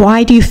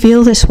 Why do you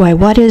feel this way?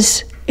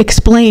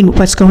 Explain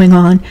what's going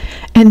on.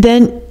 And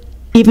then,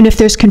 even if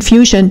there's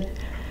confusion,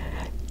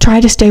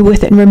 try to stay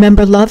with it. And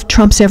remember, love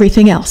trumps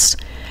everything else.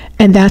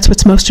 And that's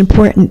what's most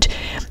important.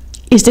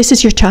 This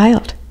is your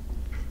child.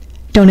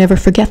 Don't ever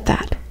forget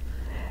that.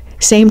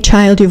 Same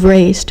child you've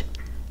raised.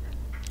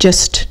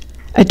 Just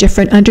a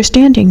different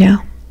understanding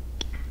now.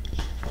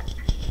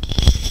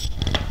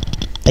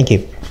 Thank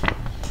you.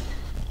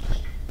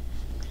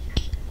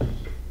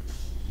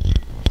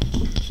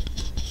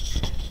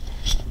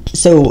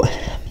 So,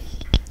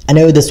 I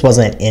know this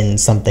wasn't in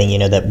something,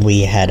 that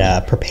we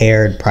had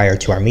prepared prior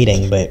to our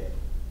meeting, but,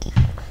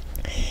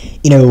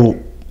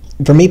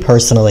 for me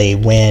personally,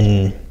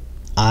 when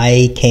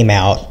I came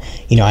out,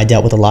 I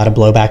dealt with a lot of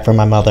blowback from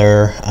my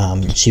mother.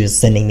 She was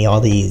sending me all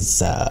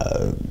these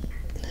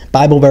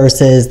Bible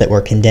verses that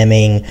were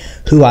condemning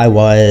who I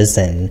was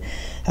and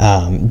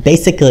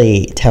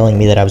basically telling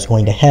me that I was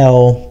going to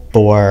hell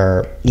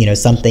for,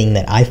 something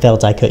that I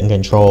felt I couldn't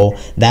control.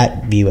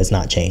 That view has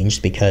not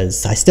changed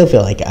because I still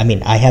feel like,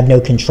 I have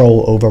no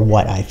control over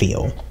what I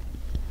feel.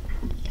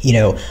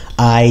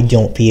 I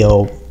don't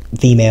feel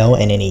female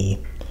in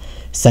any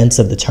sense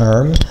of the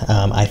term.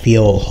 I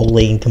feel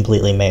wholly and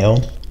completely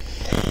male.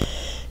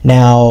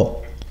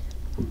 Now,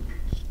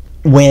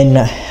 when,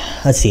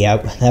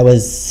 that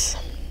was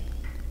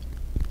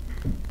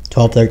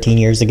 12, 13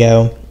 years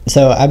ago.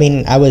 So,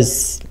 I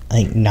was,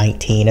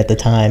 19 at the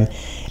time.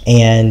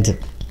 And,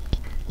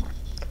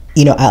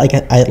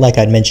 like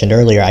I'd mentioned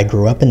earlier, I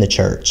grew up in the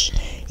church.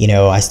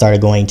 I started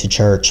going to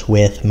church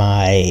with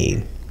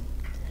my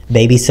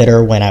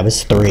babysitter when I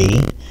was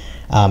 3.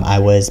 I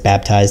was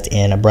baptized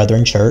in a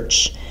Brethren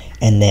church.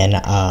 And then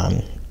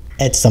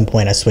at some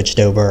point I switched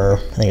over,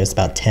 I think it was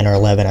about 10 or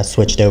 11, I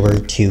switched over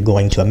to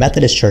going to a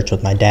Methodist church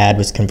with my dad,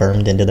 was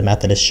confirmed into the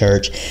Methodist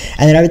church.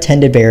 And then I've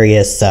attended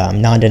various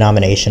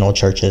non-denominational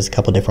churches, a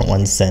couple different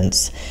ones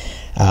since.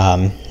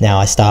 Now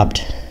I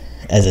stopped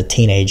as a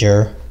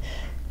teenager,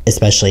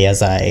 especially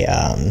as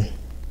I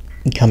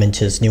come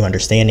into this new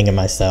understanding of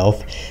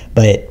myself.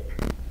 But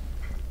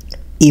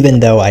even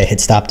though I had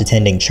stopped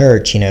attending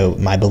church,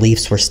 my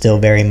beliefs were still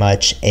very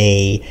much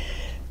a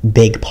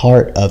big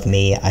part of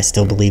me. I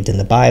still believed in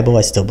the Bible.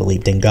 I still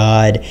believed in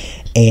God.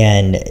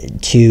 And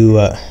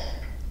to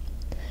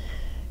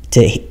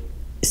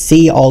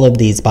see all of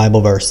these Bible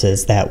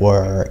verses that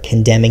were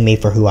condemning me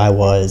for who I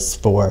was,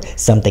 for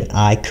something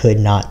I could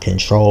not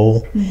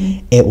control,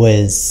 mm-hmm. it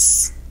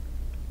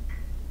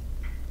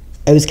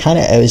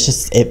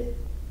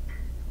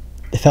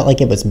felt like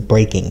it was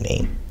breaking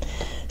me.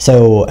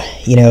 So,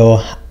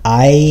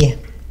 I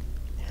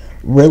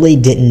really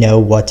didn't know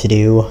what to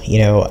do.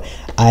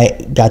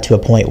 I got to a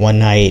point one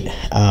night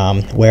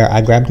where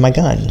I grabbed my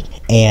gun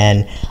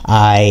and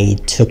I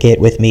took it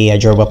with me. I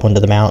drove up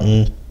onto the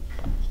mountain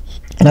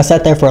and I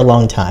sat there for a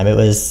long time. It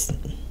was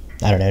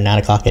I don't know, 9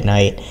 o'clock at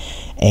night,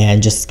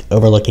 and just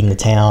overlooking the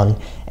town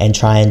and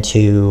trying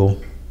to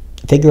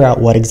figure out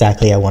what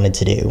exactly I wanted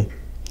to do.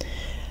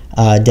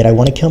 Did I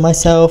want to kill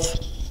myself?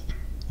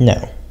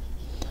 No.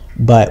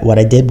 But what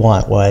I did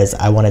want was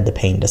I wanted the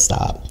pain to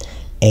stop.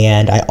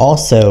 And I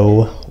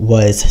also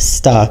was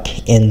stuck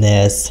in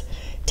this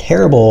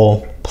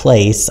terrible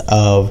place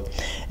of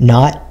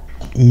not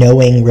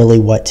knowing really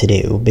what to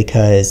do,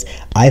 because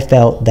I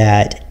felt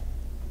that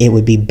it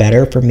would be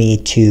better for me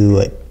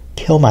to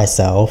kill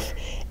myself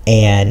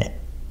and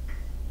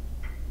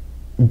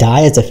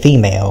die as a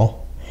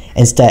female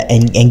instead,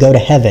 and go to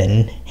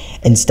heaven,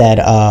 instead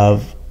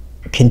of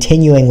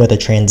continuing with a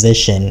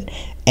transition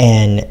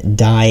and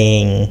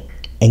dying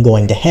and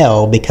going to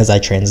hell because I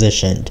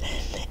transitioned.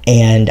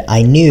 And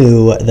I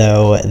knew,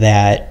 though,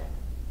 that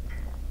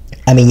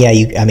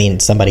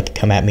somebody could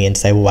come at me and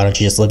say, well, why don't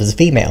you just live as a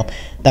female?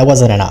 That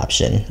wasn't an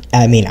option.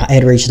 I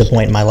had reached a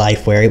point in my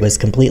life where it was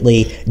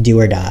completely do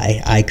or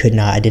die. I did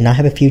not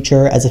have a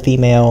future as a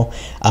female.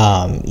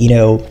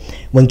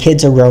 When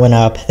kids are growing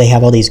up, they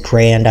have all these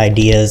grand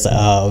ideas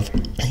of,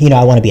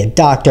 I want to be a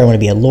doctor, I want to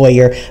be a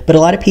lawyer. But a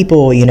lot of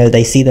people,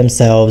 they see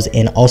themselves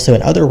in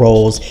other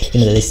roles,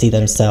 they see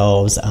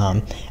themselves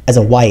as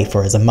a wife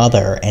or as a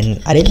mother.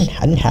 And I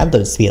didn't have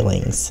those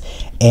feelings,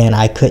 and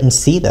I couldn't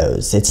see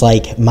those. It's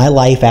like my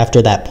life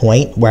after that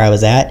point where I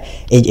was at,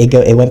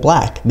 it went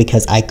black,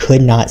 because I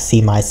could not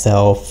see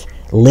myself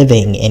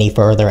living any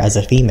further as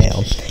a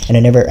female. And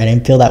I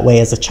didn't feel that way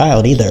as a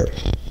child either.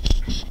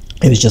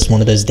 It was just one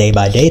of those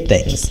day-by-day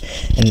things.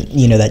 And,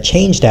 that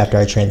changed after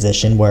I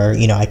transitioned, where,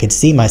 I could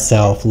see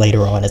myself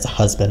later on as a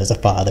husband, as a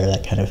father,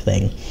 that kind of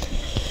thing.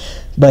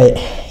 But,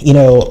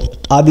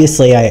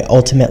 obviously I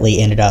ultimately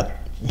ended up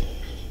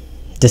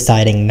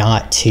deciding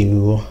not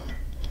to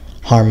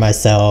harm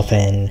myself,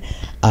 and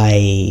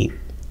I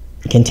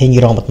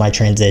continued on with my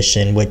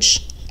transition,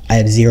 which I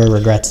have zero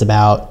regrets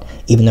about,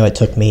 even though it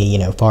took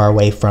me, far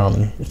away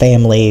from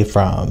family,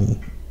 from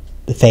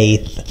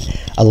faith,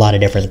 a lot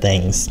of different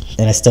things,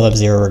 and I still have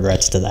zero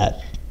regrets to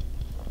that.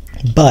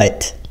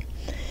 But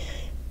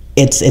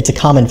it's a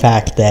common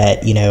fact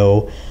that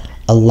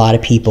a lot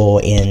of people,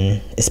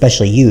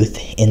 especially youth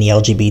in the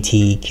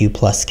LGBTQ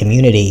plus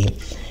community,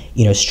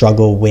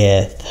 struggle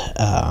with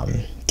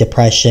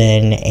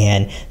depression,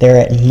 and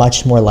they're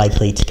much more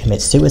likely to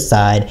commit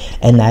suicide.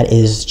 And that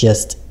is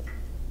just,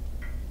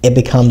 it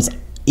becomes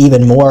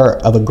even more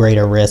of a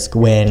greater risk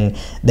when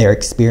they're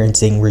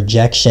experiencing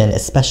rejection,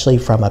 especially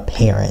from a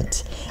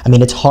parent.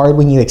 It's hard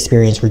when you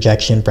experience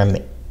rejection from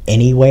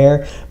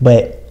anywhere,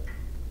 but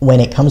when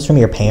it comes from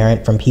your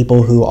parent, from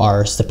people who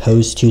are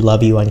supposed to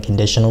love you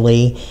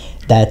unconditionally,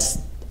 that's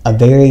a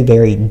very,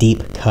 very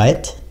deep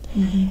cut.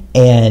 Mm-hmm.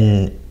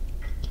 And,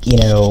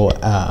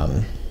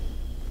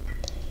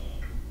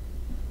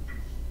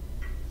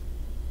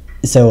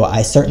 so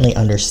I certainly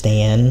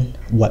understand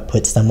what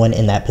puts someone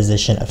in that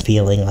position of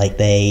feeling like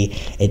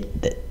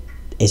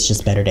it's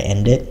just better to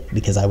end it,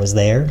 because I was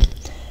there.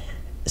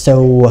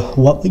 So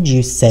what would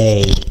you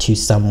say to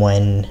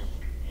someone,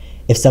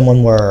 if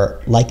someone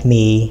were like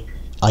me,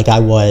 like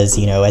I was,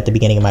 at the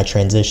beginning of my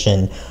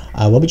transition,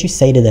 what would you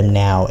say to them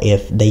now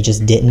if they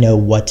just didn't know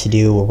what to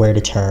do or where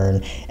to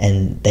turn,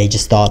 and they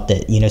just thought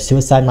that,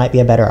 suicide might be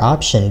a better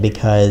option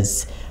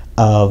because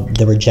of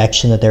the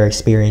rejection that they're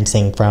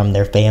experiencing from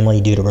their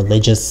family due to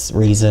religious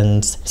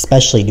reasons,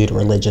 especially due to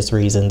religious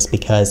reasons,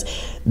 because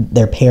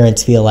their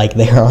parents feel like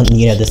they're on,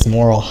 this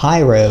moral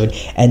high road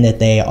and that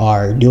they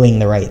are doing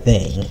the right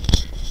thing?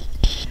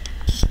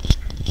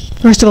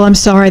 First of all, I'm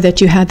sorry that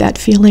you had that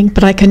feeling,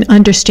 but I can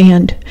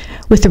understand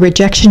with the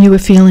rejection you were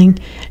feeling,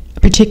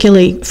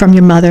 particularly from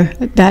your mother,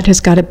 that has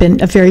got to have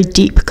been a very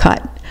deep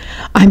cut.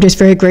 I'm just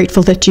very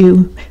grateful that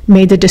you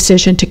made the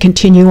decision to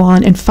continue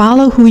on and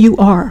follow who you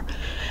are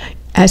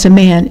as a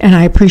man, and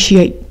I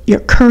appreciate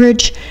your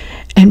courage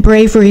and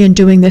bravery in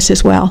doing this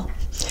as well.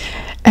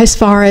 As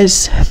far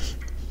as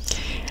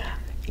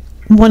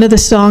one of the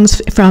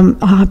songs from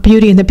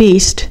Beauty and the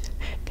Beast,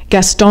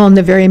 Gaston,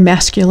 the very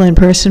masculine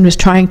person, was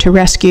trying to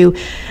rescue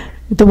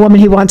the woman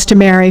he wants to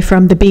marry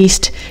from the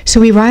beast.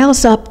 So he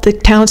riles up the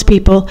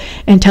townspeople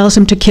and tells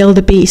them to kill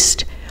the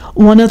beast.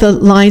 One of the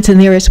lines in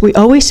there is, "We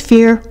always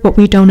fear what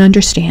we don't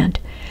understand."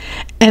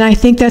 And I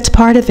think that's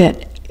part of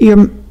it.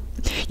 You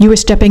were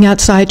stepping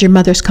outside your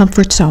mother's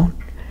comfort zone.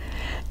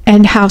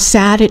 And how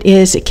sad it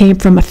is, it came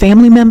from a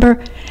family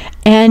member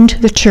and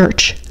the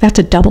church. That's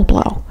a double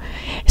blow.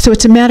 So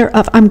it's a matter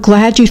of, I'm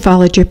glad you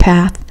followed your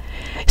path.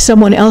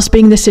 Someone else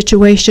being in the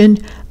situation,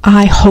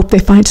 I hope they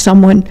find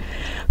someone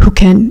who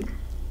can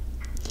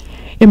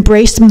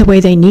embrace them the way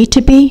they need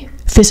to be,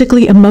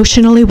 physically,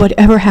 emotionally,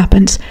 whatever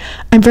happens.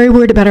 I'm very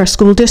worried about our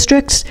school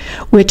districts,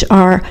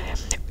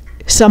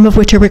 some of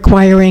which are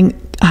requiring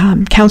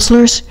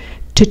counselors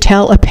to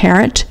tell a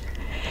parent,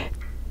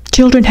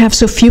 children have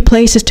so few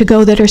places to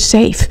go that are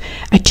safe.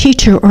 A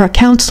teacher or a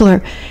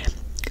counselor,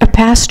 a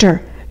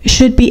pastor,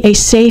 should be a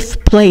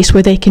safe place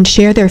where they can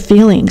share their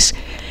feelings.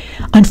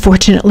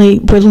 Unfortunately,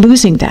 we're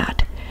losing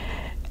that.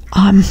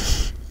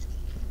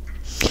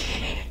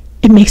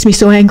 It makes me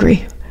so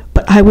angry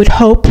But I would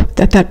hope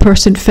that that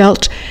person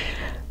felt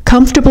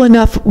comfortable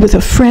enough with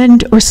a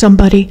friend or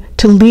somebody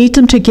to lead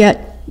them to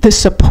get the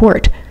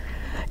support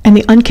and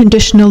the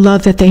unconditional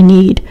love that they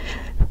need.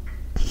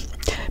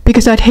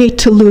 Because I'd hate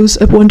to lose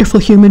a wonderful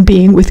human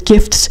being with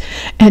gifts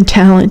and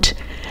talent,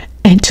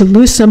 and to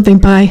lose something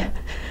by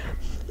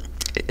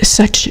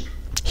such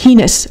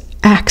heinous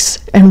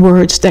acts and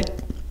words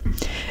that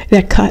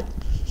cut.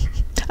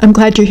 I'm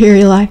glad you're here,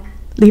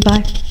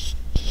 Levi.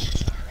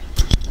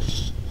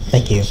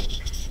 Thank you.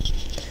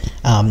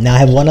 Now I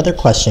have one other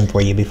question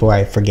for you before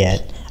I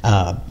forget.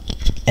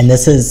 And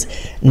this is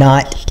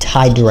not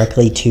tied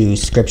directly to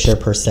Scripture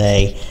per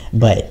se,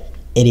 but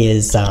it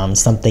is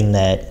something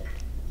that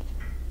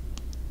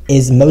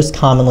is most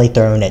commonly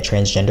thrown at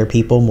transgender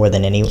people more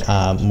than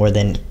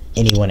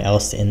anyone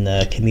else in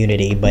the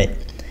community. But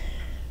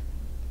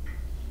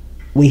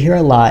we hear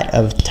a lot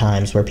of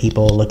times where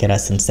people look at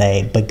us and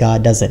say, "But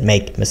God doesn't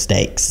make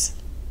mistakes,"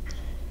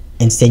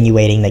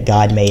 insinuating that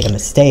God made a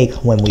mistake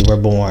when we were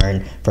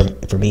born.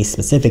 For me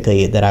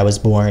specifically, that I was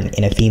born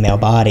in a female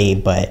body,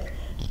 but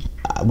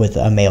with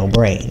a male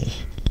brain.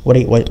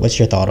 What's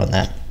your thought on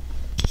that?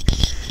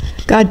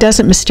 God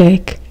doesn't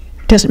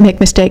make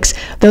mistakes.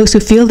 Those who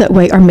feel that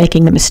way are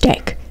making the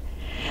mistake.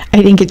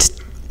 I think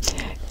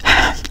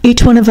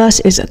each one of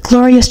us is a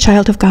glorious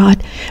child of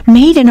God,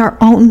 made in our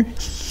own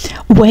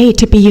way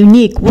to be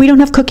unique. We don't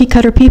have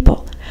cookie-cutter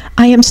people.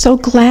 I am so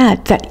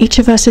glad that each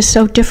of us is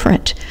so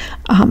different.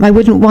 I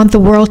wouldn't want the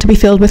world to be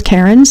filled with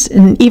Karens,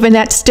 and even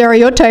that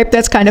stereotype,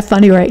 that's kind of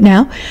funny right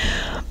now.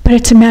 But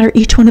it's a matter,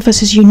 each one of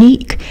us is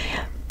unique.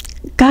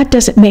 God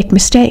doesn't make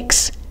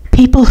mistakes.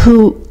 People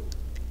who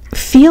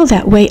feel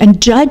that way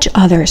and judge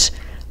others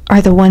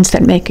are the ones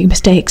that make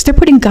mistakes. They're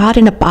putting God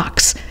in a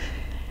box,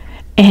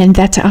 and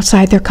that's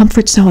outside their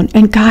comfort zone.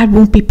 And God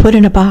won't be put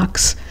in a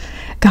box.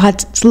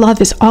 God's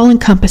love is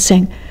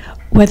all-encompassing.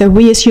 Whether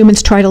we as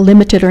humans try to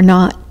limit it or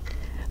not,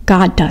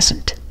 God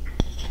doesn't.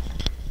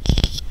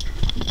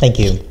 Thank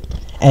you.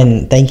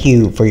 And thank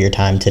you for your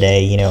time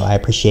today. I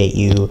appreciate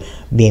you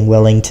being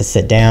willing to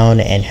sit down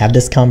and have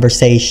this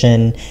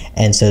conversation,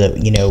 and so that,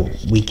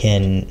 we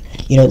can,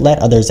 let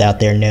others out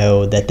there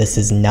know that this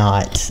is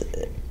not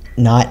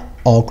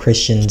all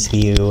Christians'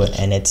 view,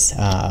 and it's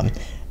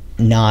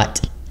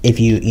not, if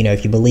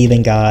you believe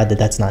in God,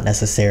 that's not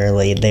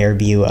necessarily their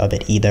view of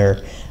it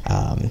either.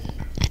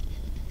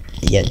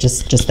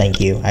 Just thank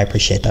you. I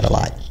appreciate that a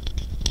lot.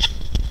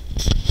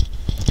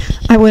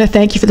 I want to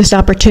thank you for this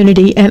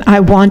opportunity, and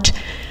I want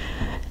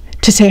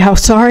to say how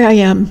sorry I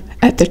am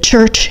at the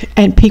church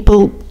and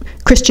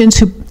Christians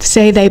who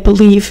say they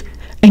believe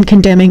in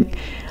condemning.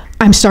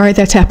 I'm sorry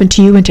that's happened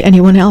to you and to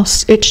anyone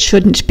else. It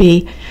shouldn't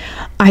be.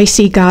 I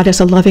see God as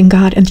a loving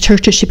God, and the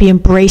churches should be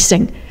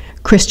embracing,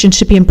 Christians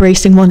should be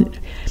embracing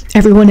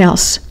everyone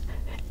else.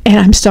 And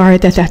I'm sorry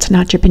that that's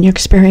not been your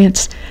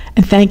experience.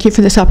 And thank you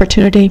for this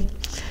opportunity.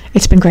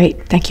 It's been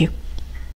great. Thank you.